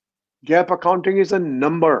 Gap accounting is a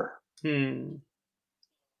number. Hmm.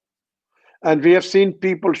 And we have seen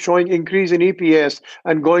people showing increase in EPS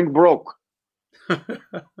and going broke.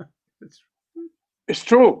 It's, It's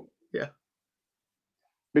true yeah.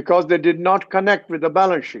 because they did not connect with the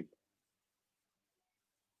balance sheet.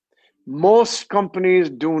 Most companies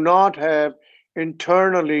do not have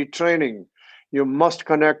internally training. You must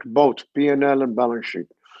connect both P&L and balance sheet,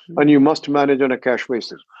 and you Hmm. must manage on a cash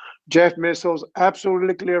basis. Jeff Bezos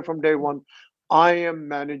absolutely clear from day one. I am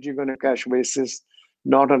managing on a cash basis,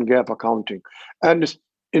 not on gap accounting. And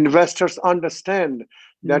investors understand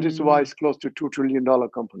that is why Hmm. it's close to $2 trillion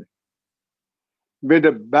company with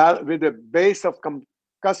a base of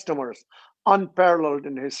customers unparalleled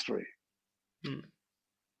in history. Hmm.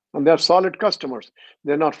 And they're solid customers.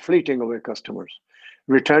 They're not fleeting away customers.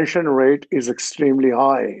 Retention rate is extremely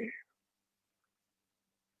high.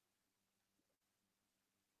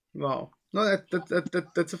 Wow. No,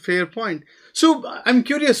 that's a fair point. So I'm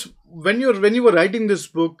curious, when you were writing this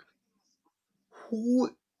book, who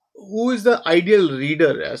who is the ideal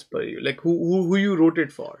reader as per you? Like who you wrote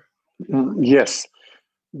it for? Yes,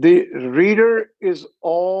 the reader is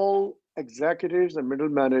all executives and middle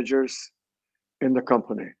managers in the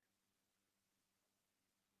company.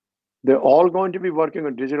 They're all going to be working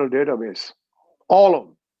on digital database. All of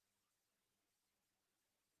them.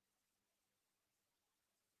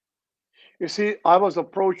 You see, I was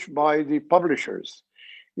approached by the publishers.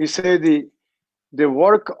 You say the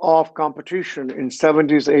work of competition in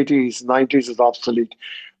 70s, 80s, 90s is obsolete.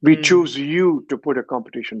 We Hmm. choose you to put a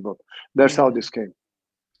competition book. That's how Hmm. this came.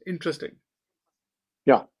 Interesting.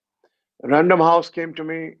 Yeah. Random House came to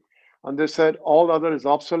me and they said, all other is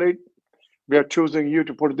obsolete. We are choosing you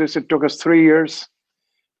to put this. It took us 3 years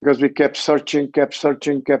because we kept searching, kept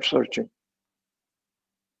searching, kept searching.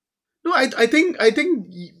 No, I think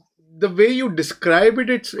the way you describe it,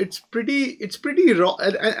 it's pretty raw.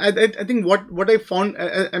 I think what I found,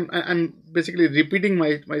 I'm basically repeating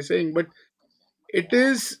my saying, but it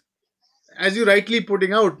is, as you rightly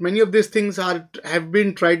putting out, many of these things are have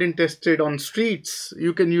been tried and tested on streets.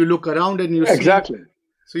 You look around and you see, Exactly.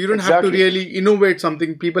 so you don't have to Exactly. really innovate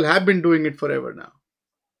something. People have been doing it forever now.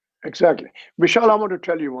 Exactly. Vishal, I want to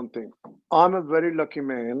tell you one thing. I'm a very lucky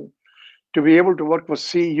man to be able to work with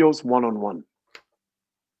CEOs one on one,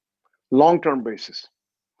 long term basis.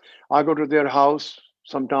 I go to their house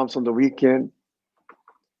sometimes on the weekend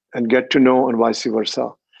and get to know, and vice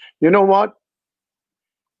versa. You know what?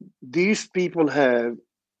 These people have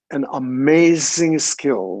an amazing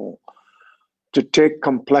skill to take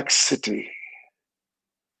complexity,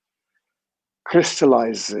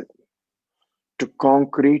 crystallize it to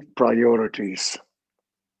concrete priorities.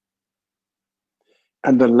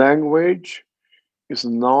 And the language is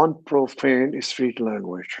non profane street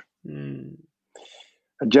language. Hmm.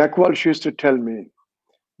 And Jack Welch used to tell me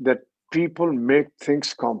that people make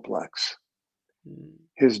things complex. Hmm.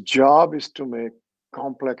 His job is to make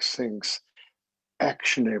complex things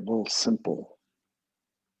actionable, simple.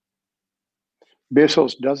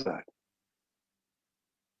 Bezos does that.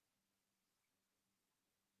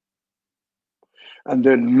 And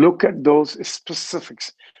they look at those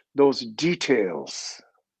specifics, those details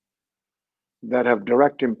that have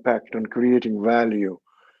direct impact on creating value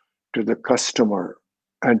to the customer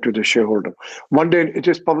and to the shareholder. One day, it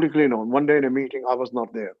is publicly known, one day in a meeting, I was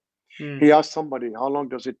not there. Hmm. He asked somebody, how long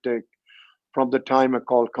does it take from the time a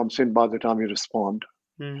call comes in by the time you respond?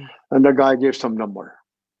 Hmm. And the guy gave some number.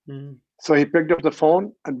 Hmm. So he picked up the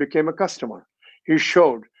phone and became a customer. He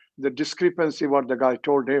showed the discrepancy what the guy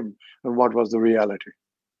told him and what was the reality.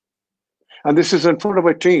 And this is in front of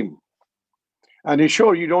a team. And he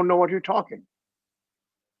showed you don't know what you're talking.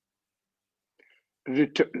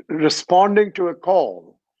 Responding to a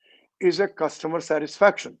call is a customer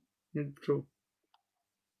satisfaction. True.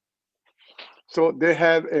 So they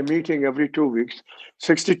have a meeting every 2 weeks,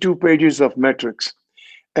 62 pages of metrics,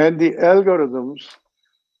 and the algorithms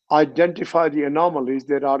identify the anomalies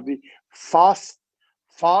that are the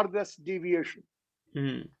farthest deviation,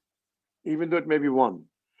 Hmm. even though it may be one.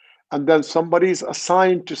 And then somebody is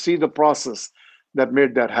assigned to see the process that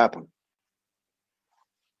made that happen.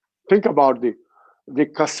 Think about the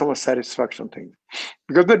customer satisfaction thing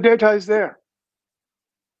because the data is there.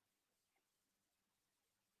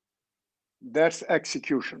 That's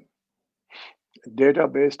execution,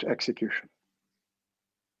 data-based execution.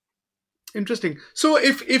 Interesting. So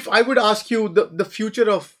if I would ask you the future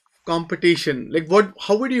of competition, like what,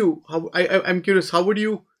 how would you, how I'm curious, how would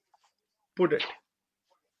you put it?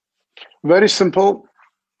 Very simple.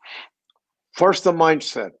 First, the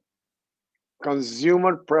mindset,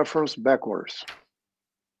 consumer preference backwards,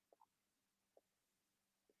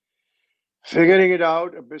 figuring it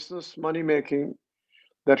out, a business money making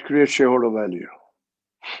that creates shareholder value.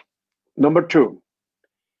 Number two,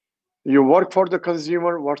 you work for the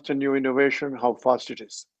consumer, what's the new innovation, how fast it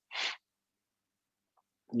is.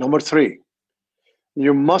 Number three,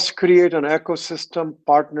 you must create an ecosystem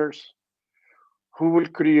partners who will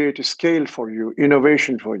create scale for you,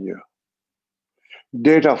 innovation for you,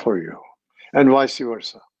 data for you, and vice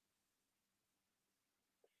versa.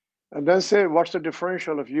 And then say, what's the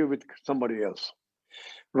differential of you with somebody else?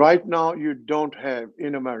 Right now, you don't have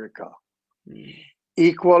in America Hmm.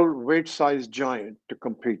 equal weight size giant to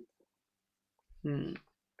compete. Hmm.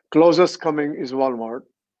 Closest coming is Walmart.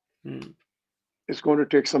 Hmm. It's going to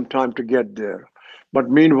take some time to get there. But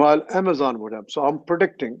meanwhile, Amazon would have. So I'm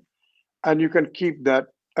predicting, and you can keep that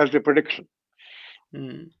as a prediction.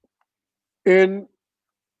 Hmm. In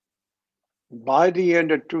by the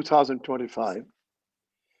end of 2025,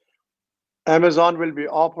 Amazon will be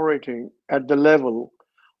operating at the level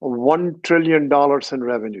of $1 trillion in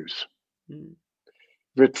revenues Hmm.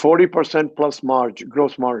 with 40% plus margin,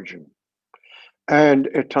 gross margin, and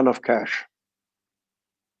a ton of cash.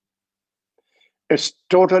 It's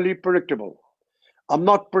totally predictable. I'm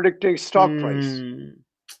not predicting stock price. Hmm.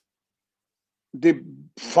 The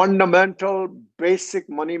fundamental basic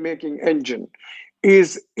money making engine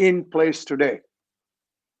is in place today.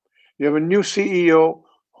 You have a new CEO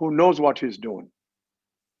who knows what he's doing.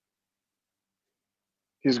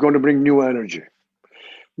 He's going to bring new energy.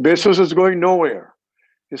 Bezos is going nowhere.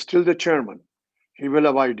 He's still the chairman. He will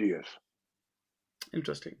have ideas.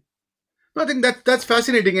 Interesting. No, I think that's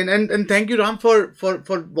fascinating, and thank you, Ram, for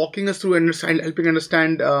walking us through and helping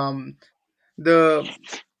understand the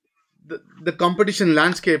the competition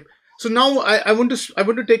landscape. So now I want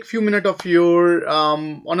to take a few minutes of your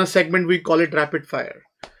on a segment we call it rapid fire,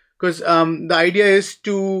 because the idea is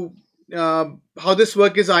to uh, how this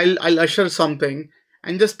work is I'll usher something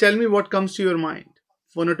and just tell me what comes to your mind,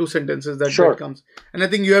 one or two sentences that Sure. comes. And I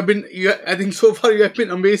think you have been I think so far you have been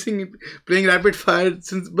amazing in playing rapid fire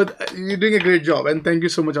since, but you're doing a great job, and thank you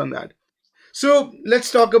so much on that. So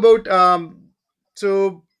let's talk about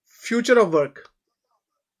so future of work.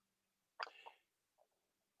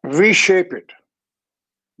 Reshape it.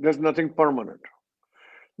 There's nothing permanent.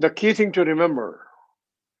 The key thing to remember,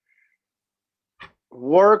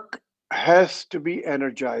 work has to be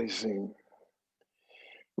energizing.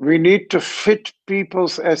 We need to fit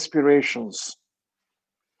people's aspirations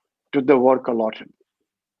to the work allotted.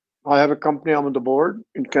 I have a company, I'm on the board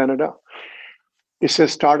in Canada. It's a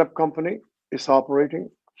startup company. It's operating.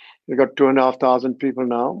 We got 2,500 people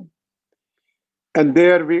now. And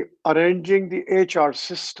there we arranging the HR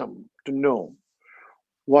system to know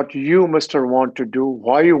what you, Mr. want to do,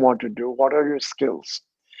 why you want to do, what are your skills,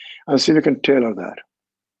 and see if we can tailor that.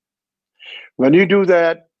 When you do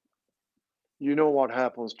that, you know what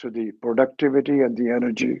happens to the productivity and the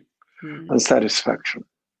energy Hmm. and satisfaction.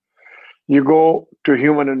 You go to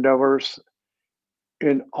human endeavors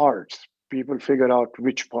in arts, people figure out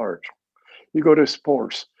which part. You go to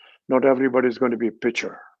sports, not everybody is going to be a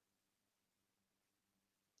pitcher,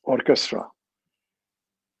 orchestra.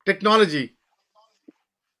 Technology.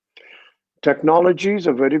 Technology is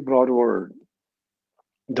a very broad word.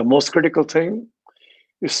 The most critical thing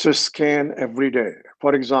is to scan every day.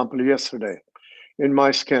 For example, yesterday in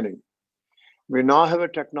my scanning, we now have a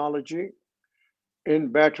technology in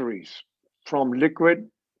batteries from liquid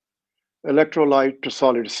electrolyte to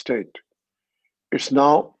solid state. It's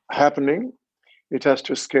now happening. It has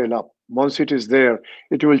to scale up. Once it is there,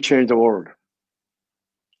 it will change the world.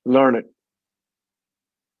 Learn it.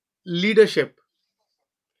 Leadership.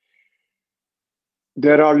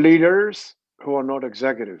 There are leaders who are not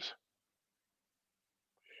executives.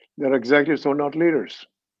 There are executives who are not leaders.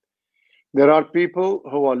 There are people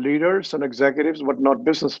who are leaders and executives, but not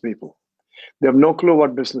business people. They have no clue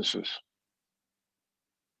what business is.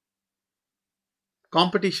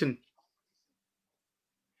 Competition.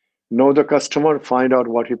 Know the customer, find out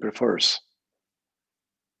what he prefers.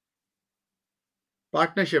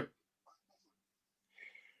 Partnership.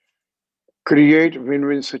 Create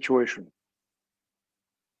win-win situation.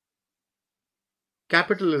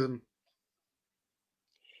 Capitalism.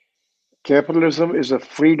 Capitalism is a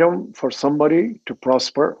freedom for somebody to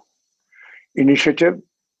prosper, initiative,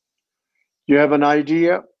 You have an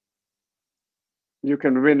idea, you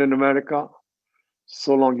can win in America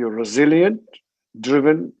so long you're resilient,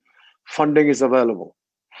 driven, funding is available.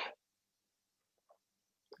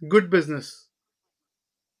 Good business.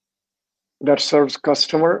 That serves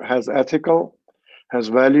customer, has ethical, has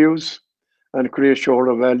values, and creates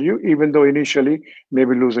shareholder value, even though initially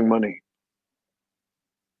maybe losing money.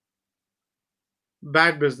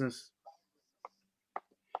 Bad business.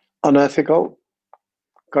 Unethical,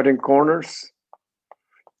 cutting corners,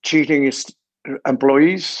 cheating its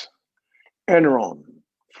employees, Enron,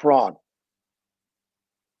 fraud.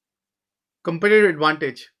 Competitive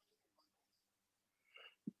advantage.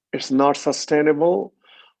 It's not sustainable.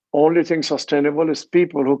 Only thing sustainable is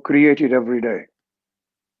people who create it every day.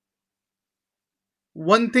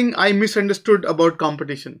 One thing I misunderstood about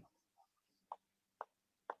competition.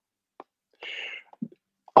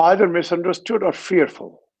 Either misunderstood or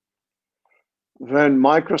fearful. When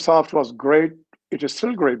Microsoft was great, it is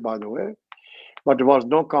still great, by the way, but there was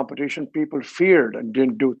no competition. People feared and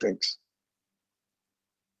didn't do things.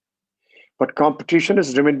 But competition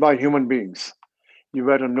is driven by human beings. You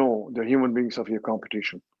better know the human beings of your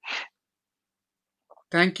competition.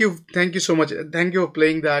 Thank you so much. Thank you for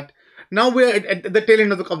playing that. Now we're at the tail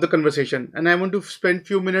end of the conversation, and I want to spend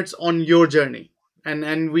few minutes on your journey.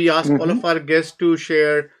 And we ask all of Mhm. our guests to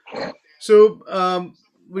share. So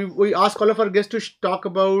we ask all of our guests to talk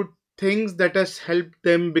about things that has helped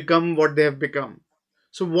them become what they have become.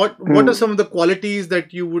 So what are Mm. some of the qualities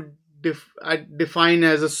that you would define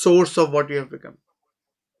as a source of what you have become?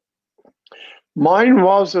 Mine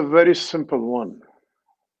was a very simple one,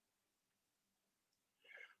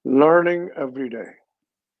 learning every day.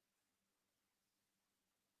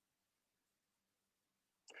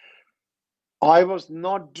 I was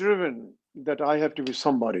not driven that I have to be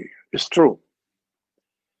somebody. It's true.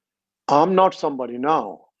 I'm not somebody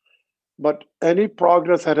now, but any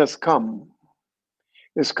progress that has come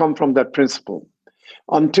has come from that principle.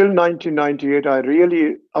 Until 1998, I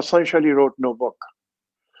really essentially wrote no book.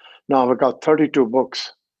 Now I've got 32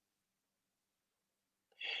 books.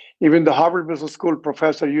 Even the Harvard Business School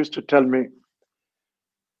professor used to tell me,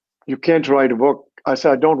 you can't write a book. I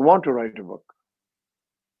said, I don't want to write a book.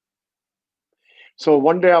 So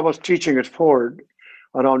one day I was teaching at Ford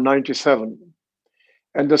around 97,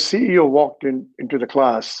 and the CEO walked into the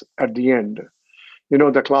class at the end.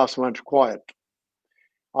 The class went quiet.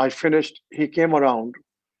 I finished. He came around.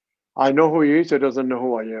 I know who he is. He doesn't know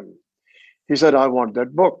who I am. He said, I want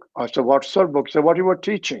that book. I said, what's that book? He said, what you were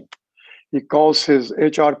teaching. He calls his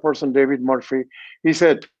HR person, David Murphy. He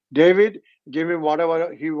said, David, give him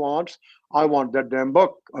whatever he wants. I want that damn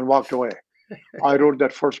book, and walked away. I wrote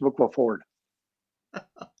that first book for Ford.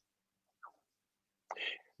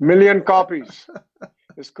 Million copies.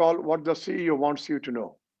 It's called What the CEO Wants You to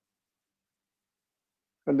Know.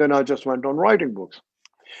 And then I just went on writing books.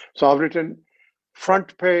 So I've written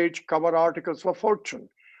front page cover articles for Fortune,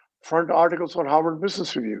 front articles for Harvard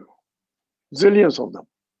Business Review, zillions of them.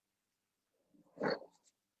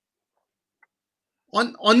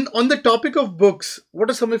 On the topic of books, what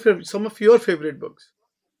are some of your favorite books?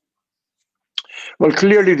 Well,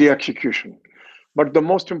 clearly the execution. But the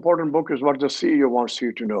most important book is What the CEO Wants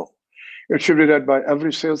You to Know. It should be read by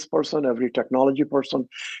every salesperson, every technology person.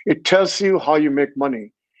 It tells you how you make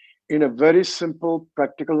money in a very simple,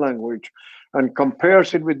 practical language and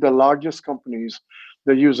compares it with the largest companies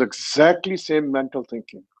that use exactly same mental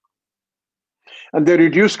thinking. And they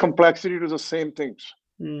reduce complexity to the same things.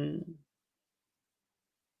 Hmm.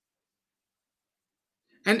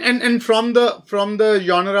 And from the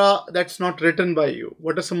genre that's not written by you,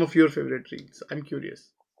 what are some of your favorite reads? I'm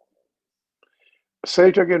curious. Say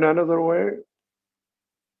it again another way.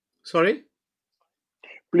 Sorry.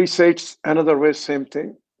 Please say it another way, same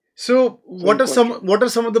thing, So same question. what are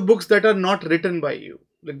some of the books that are not written by you?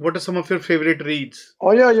 Like what are some of your favorite reads?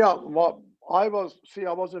 Oh, yeah, yeah. Well, I was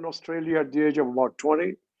in Australia at the age of about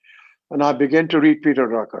 20, and I began to read Peter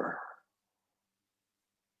Drucker.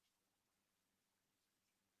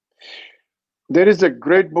 There is a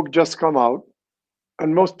great book just come out,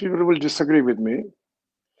 and most people will disagree with me.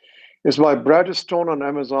 It's by Brad Stone on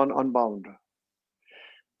Amazon, Unbound.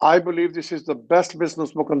 I believe this is the best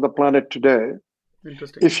business book on the planet today.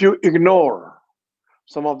 Interesting. If you ignore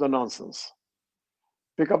some of the nonsense,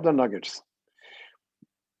 pick up the nuggets.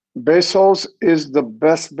 Bezos is the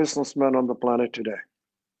best businessman on the planet today.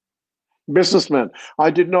 Businessman.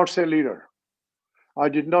 I did not say leader. I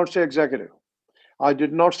did not say executive. I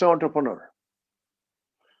did not say entrepreneur.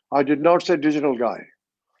 I did not say digital guy.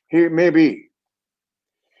 He may be.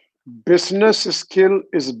 Business skill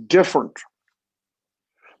is different.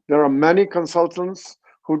 There are many consultants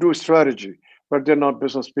who do strategy, but they're not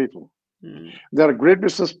business people. Mm. There are great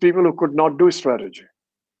business people who could not do strategy.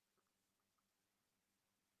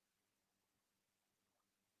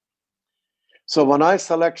 So when I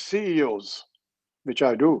select CEOs, which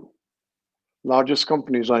I do, largest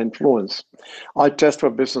companies I influence, I test for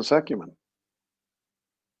business acumen.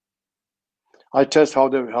 I test how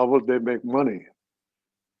will they make money.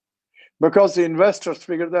 Because the investors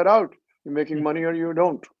figure that out. You're making money or you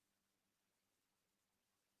don't.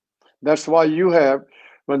 That's why you have,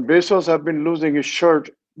 when Bezos have been losing his shirt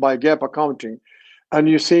by gap accounting, and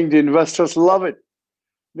you're seeing the investors love it.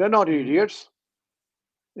 They're not idiots.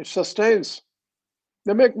 It sustains.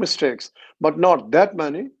 They make mistakes, but not that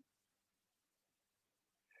many.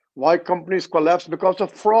 Why companies collapse? Because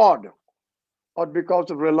of fraud or because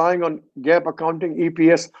of relying on gap accounting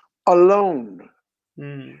EPS alone,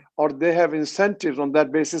 or they have incentives on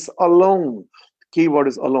that basis alone. The keyword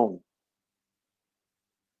is alone.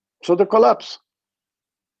 So they collapse.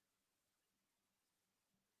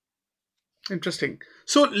 Interesting.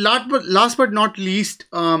 So last but not least,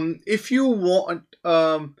 if you want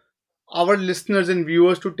our listeners and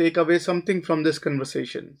viewers to take away something from this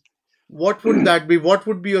conversation, what would that be? What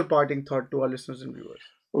would be your parting thought to our listeners and viewers?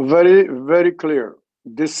 Very, very clear.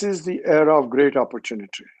 This is the era of great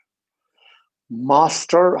opportunity.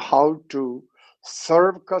 Master how to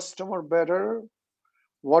serve customer better,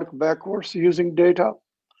 work backwards using data,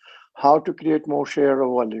 how to create more share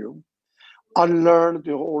of value, unlearn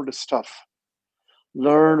the old stuff,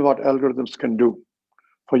 learn what algorithms can do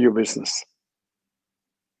for your business.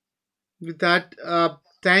 With that,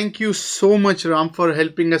 thank you so much, Ram, for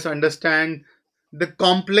helping us understand the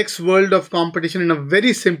complex world of competition in a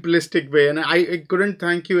very simplistic way. And I couldn't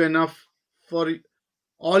thank you enough for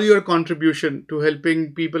all your contribution to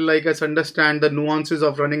helping people like us understand the nuances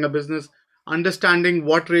of running a business, understanding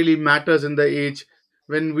what really matters in the age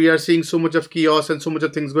when we are seeing so much of chaos and so much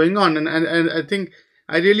of things going on. And I think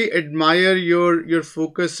I really admire your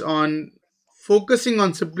focusing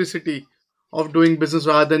on simplicity of doing business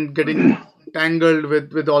rather than getting tangled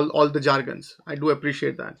with all the jargons. I do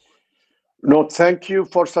appreciate that. No, thank you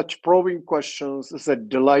for such probing questions. It's a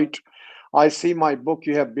delight. I see my book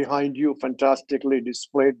you have behind you fantastically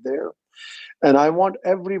displayed there. And I want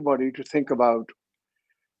everybody to think about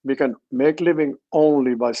we can make living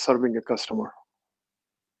only by serving a customer.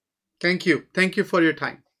 Thank you. Thank you for your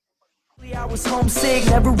time. I was homesick,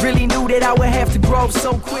 never really knew that I would have to grow up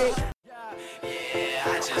so quick.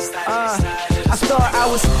 I thought I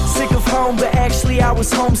was sick of home, but actually I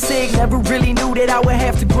was homesick. Never really knew that I would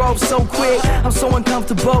have to grow up so quick. I'm so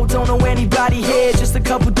uncomfortable, don't know anybody here. Just a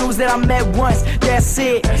couple dudes that I met once, that's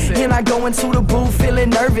it. And I go into the booth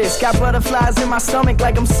feeling nervous. Got butterflies in my stomach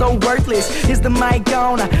like I'm so worthless. Is the mic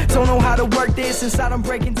on? I don't know how to work this. Inside I'm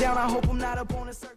breaking down, I hope I'm not up on the surface.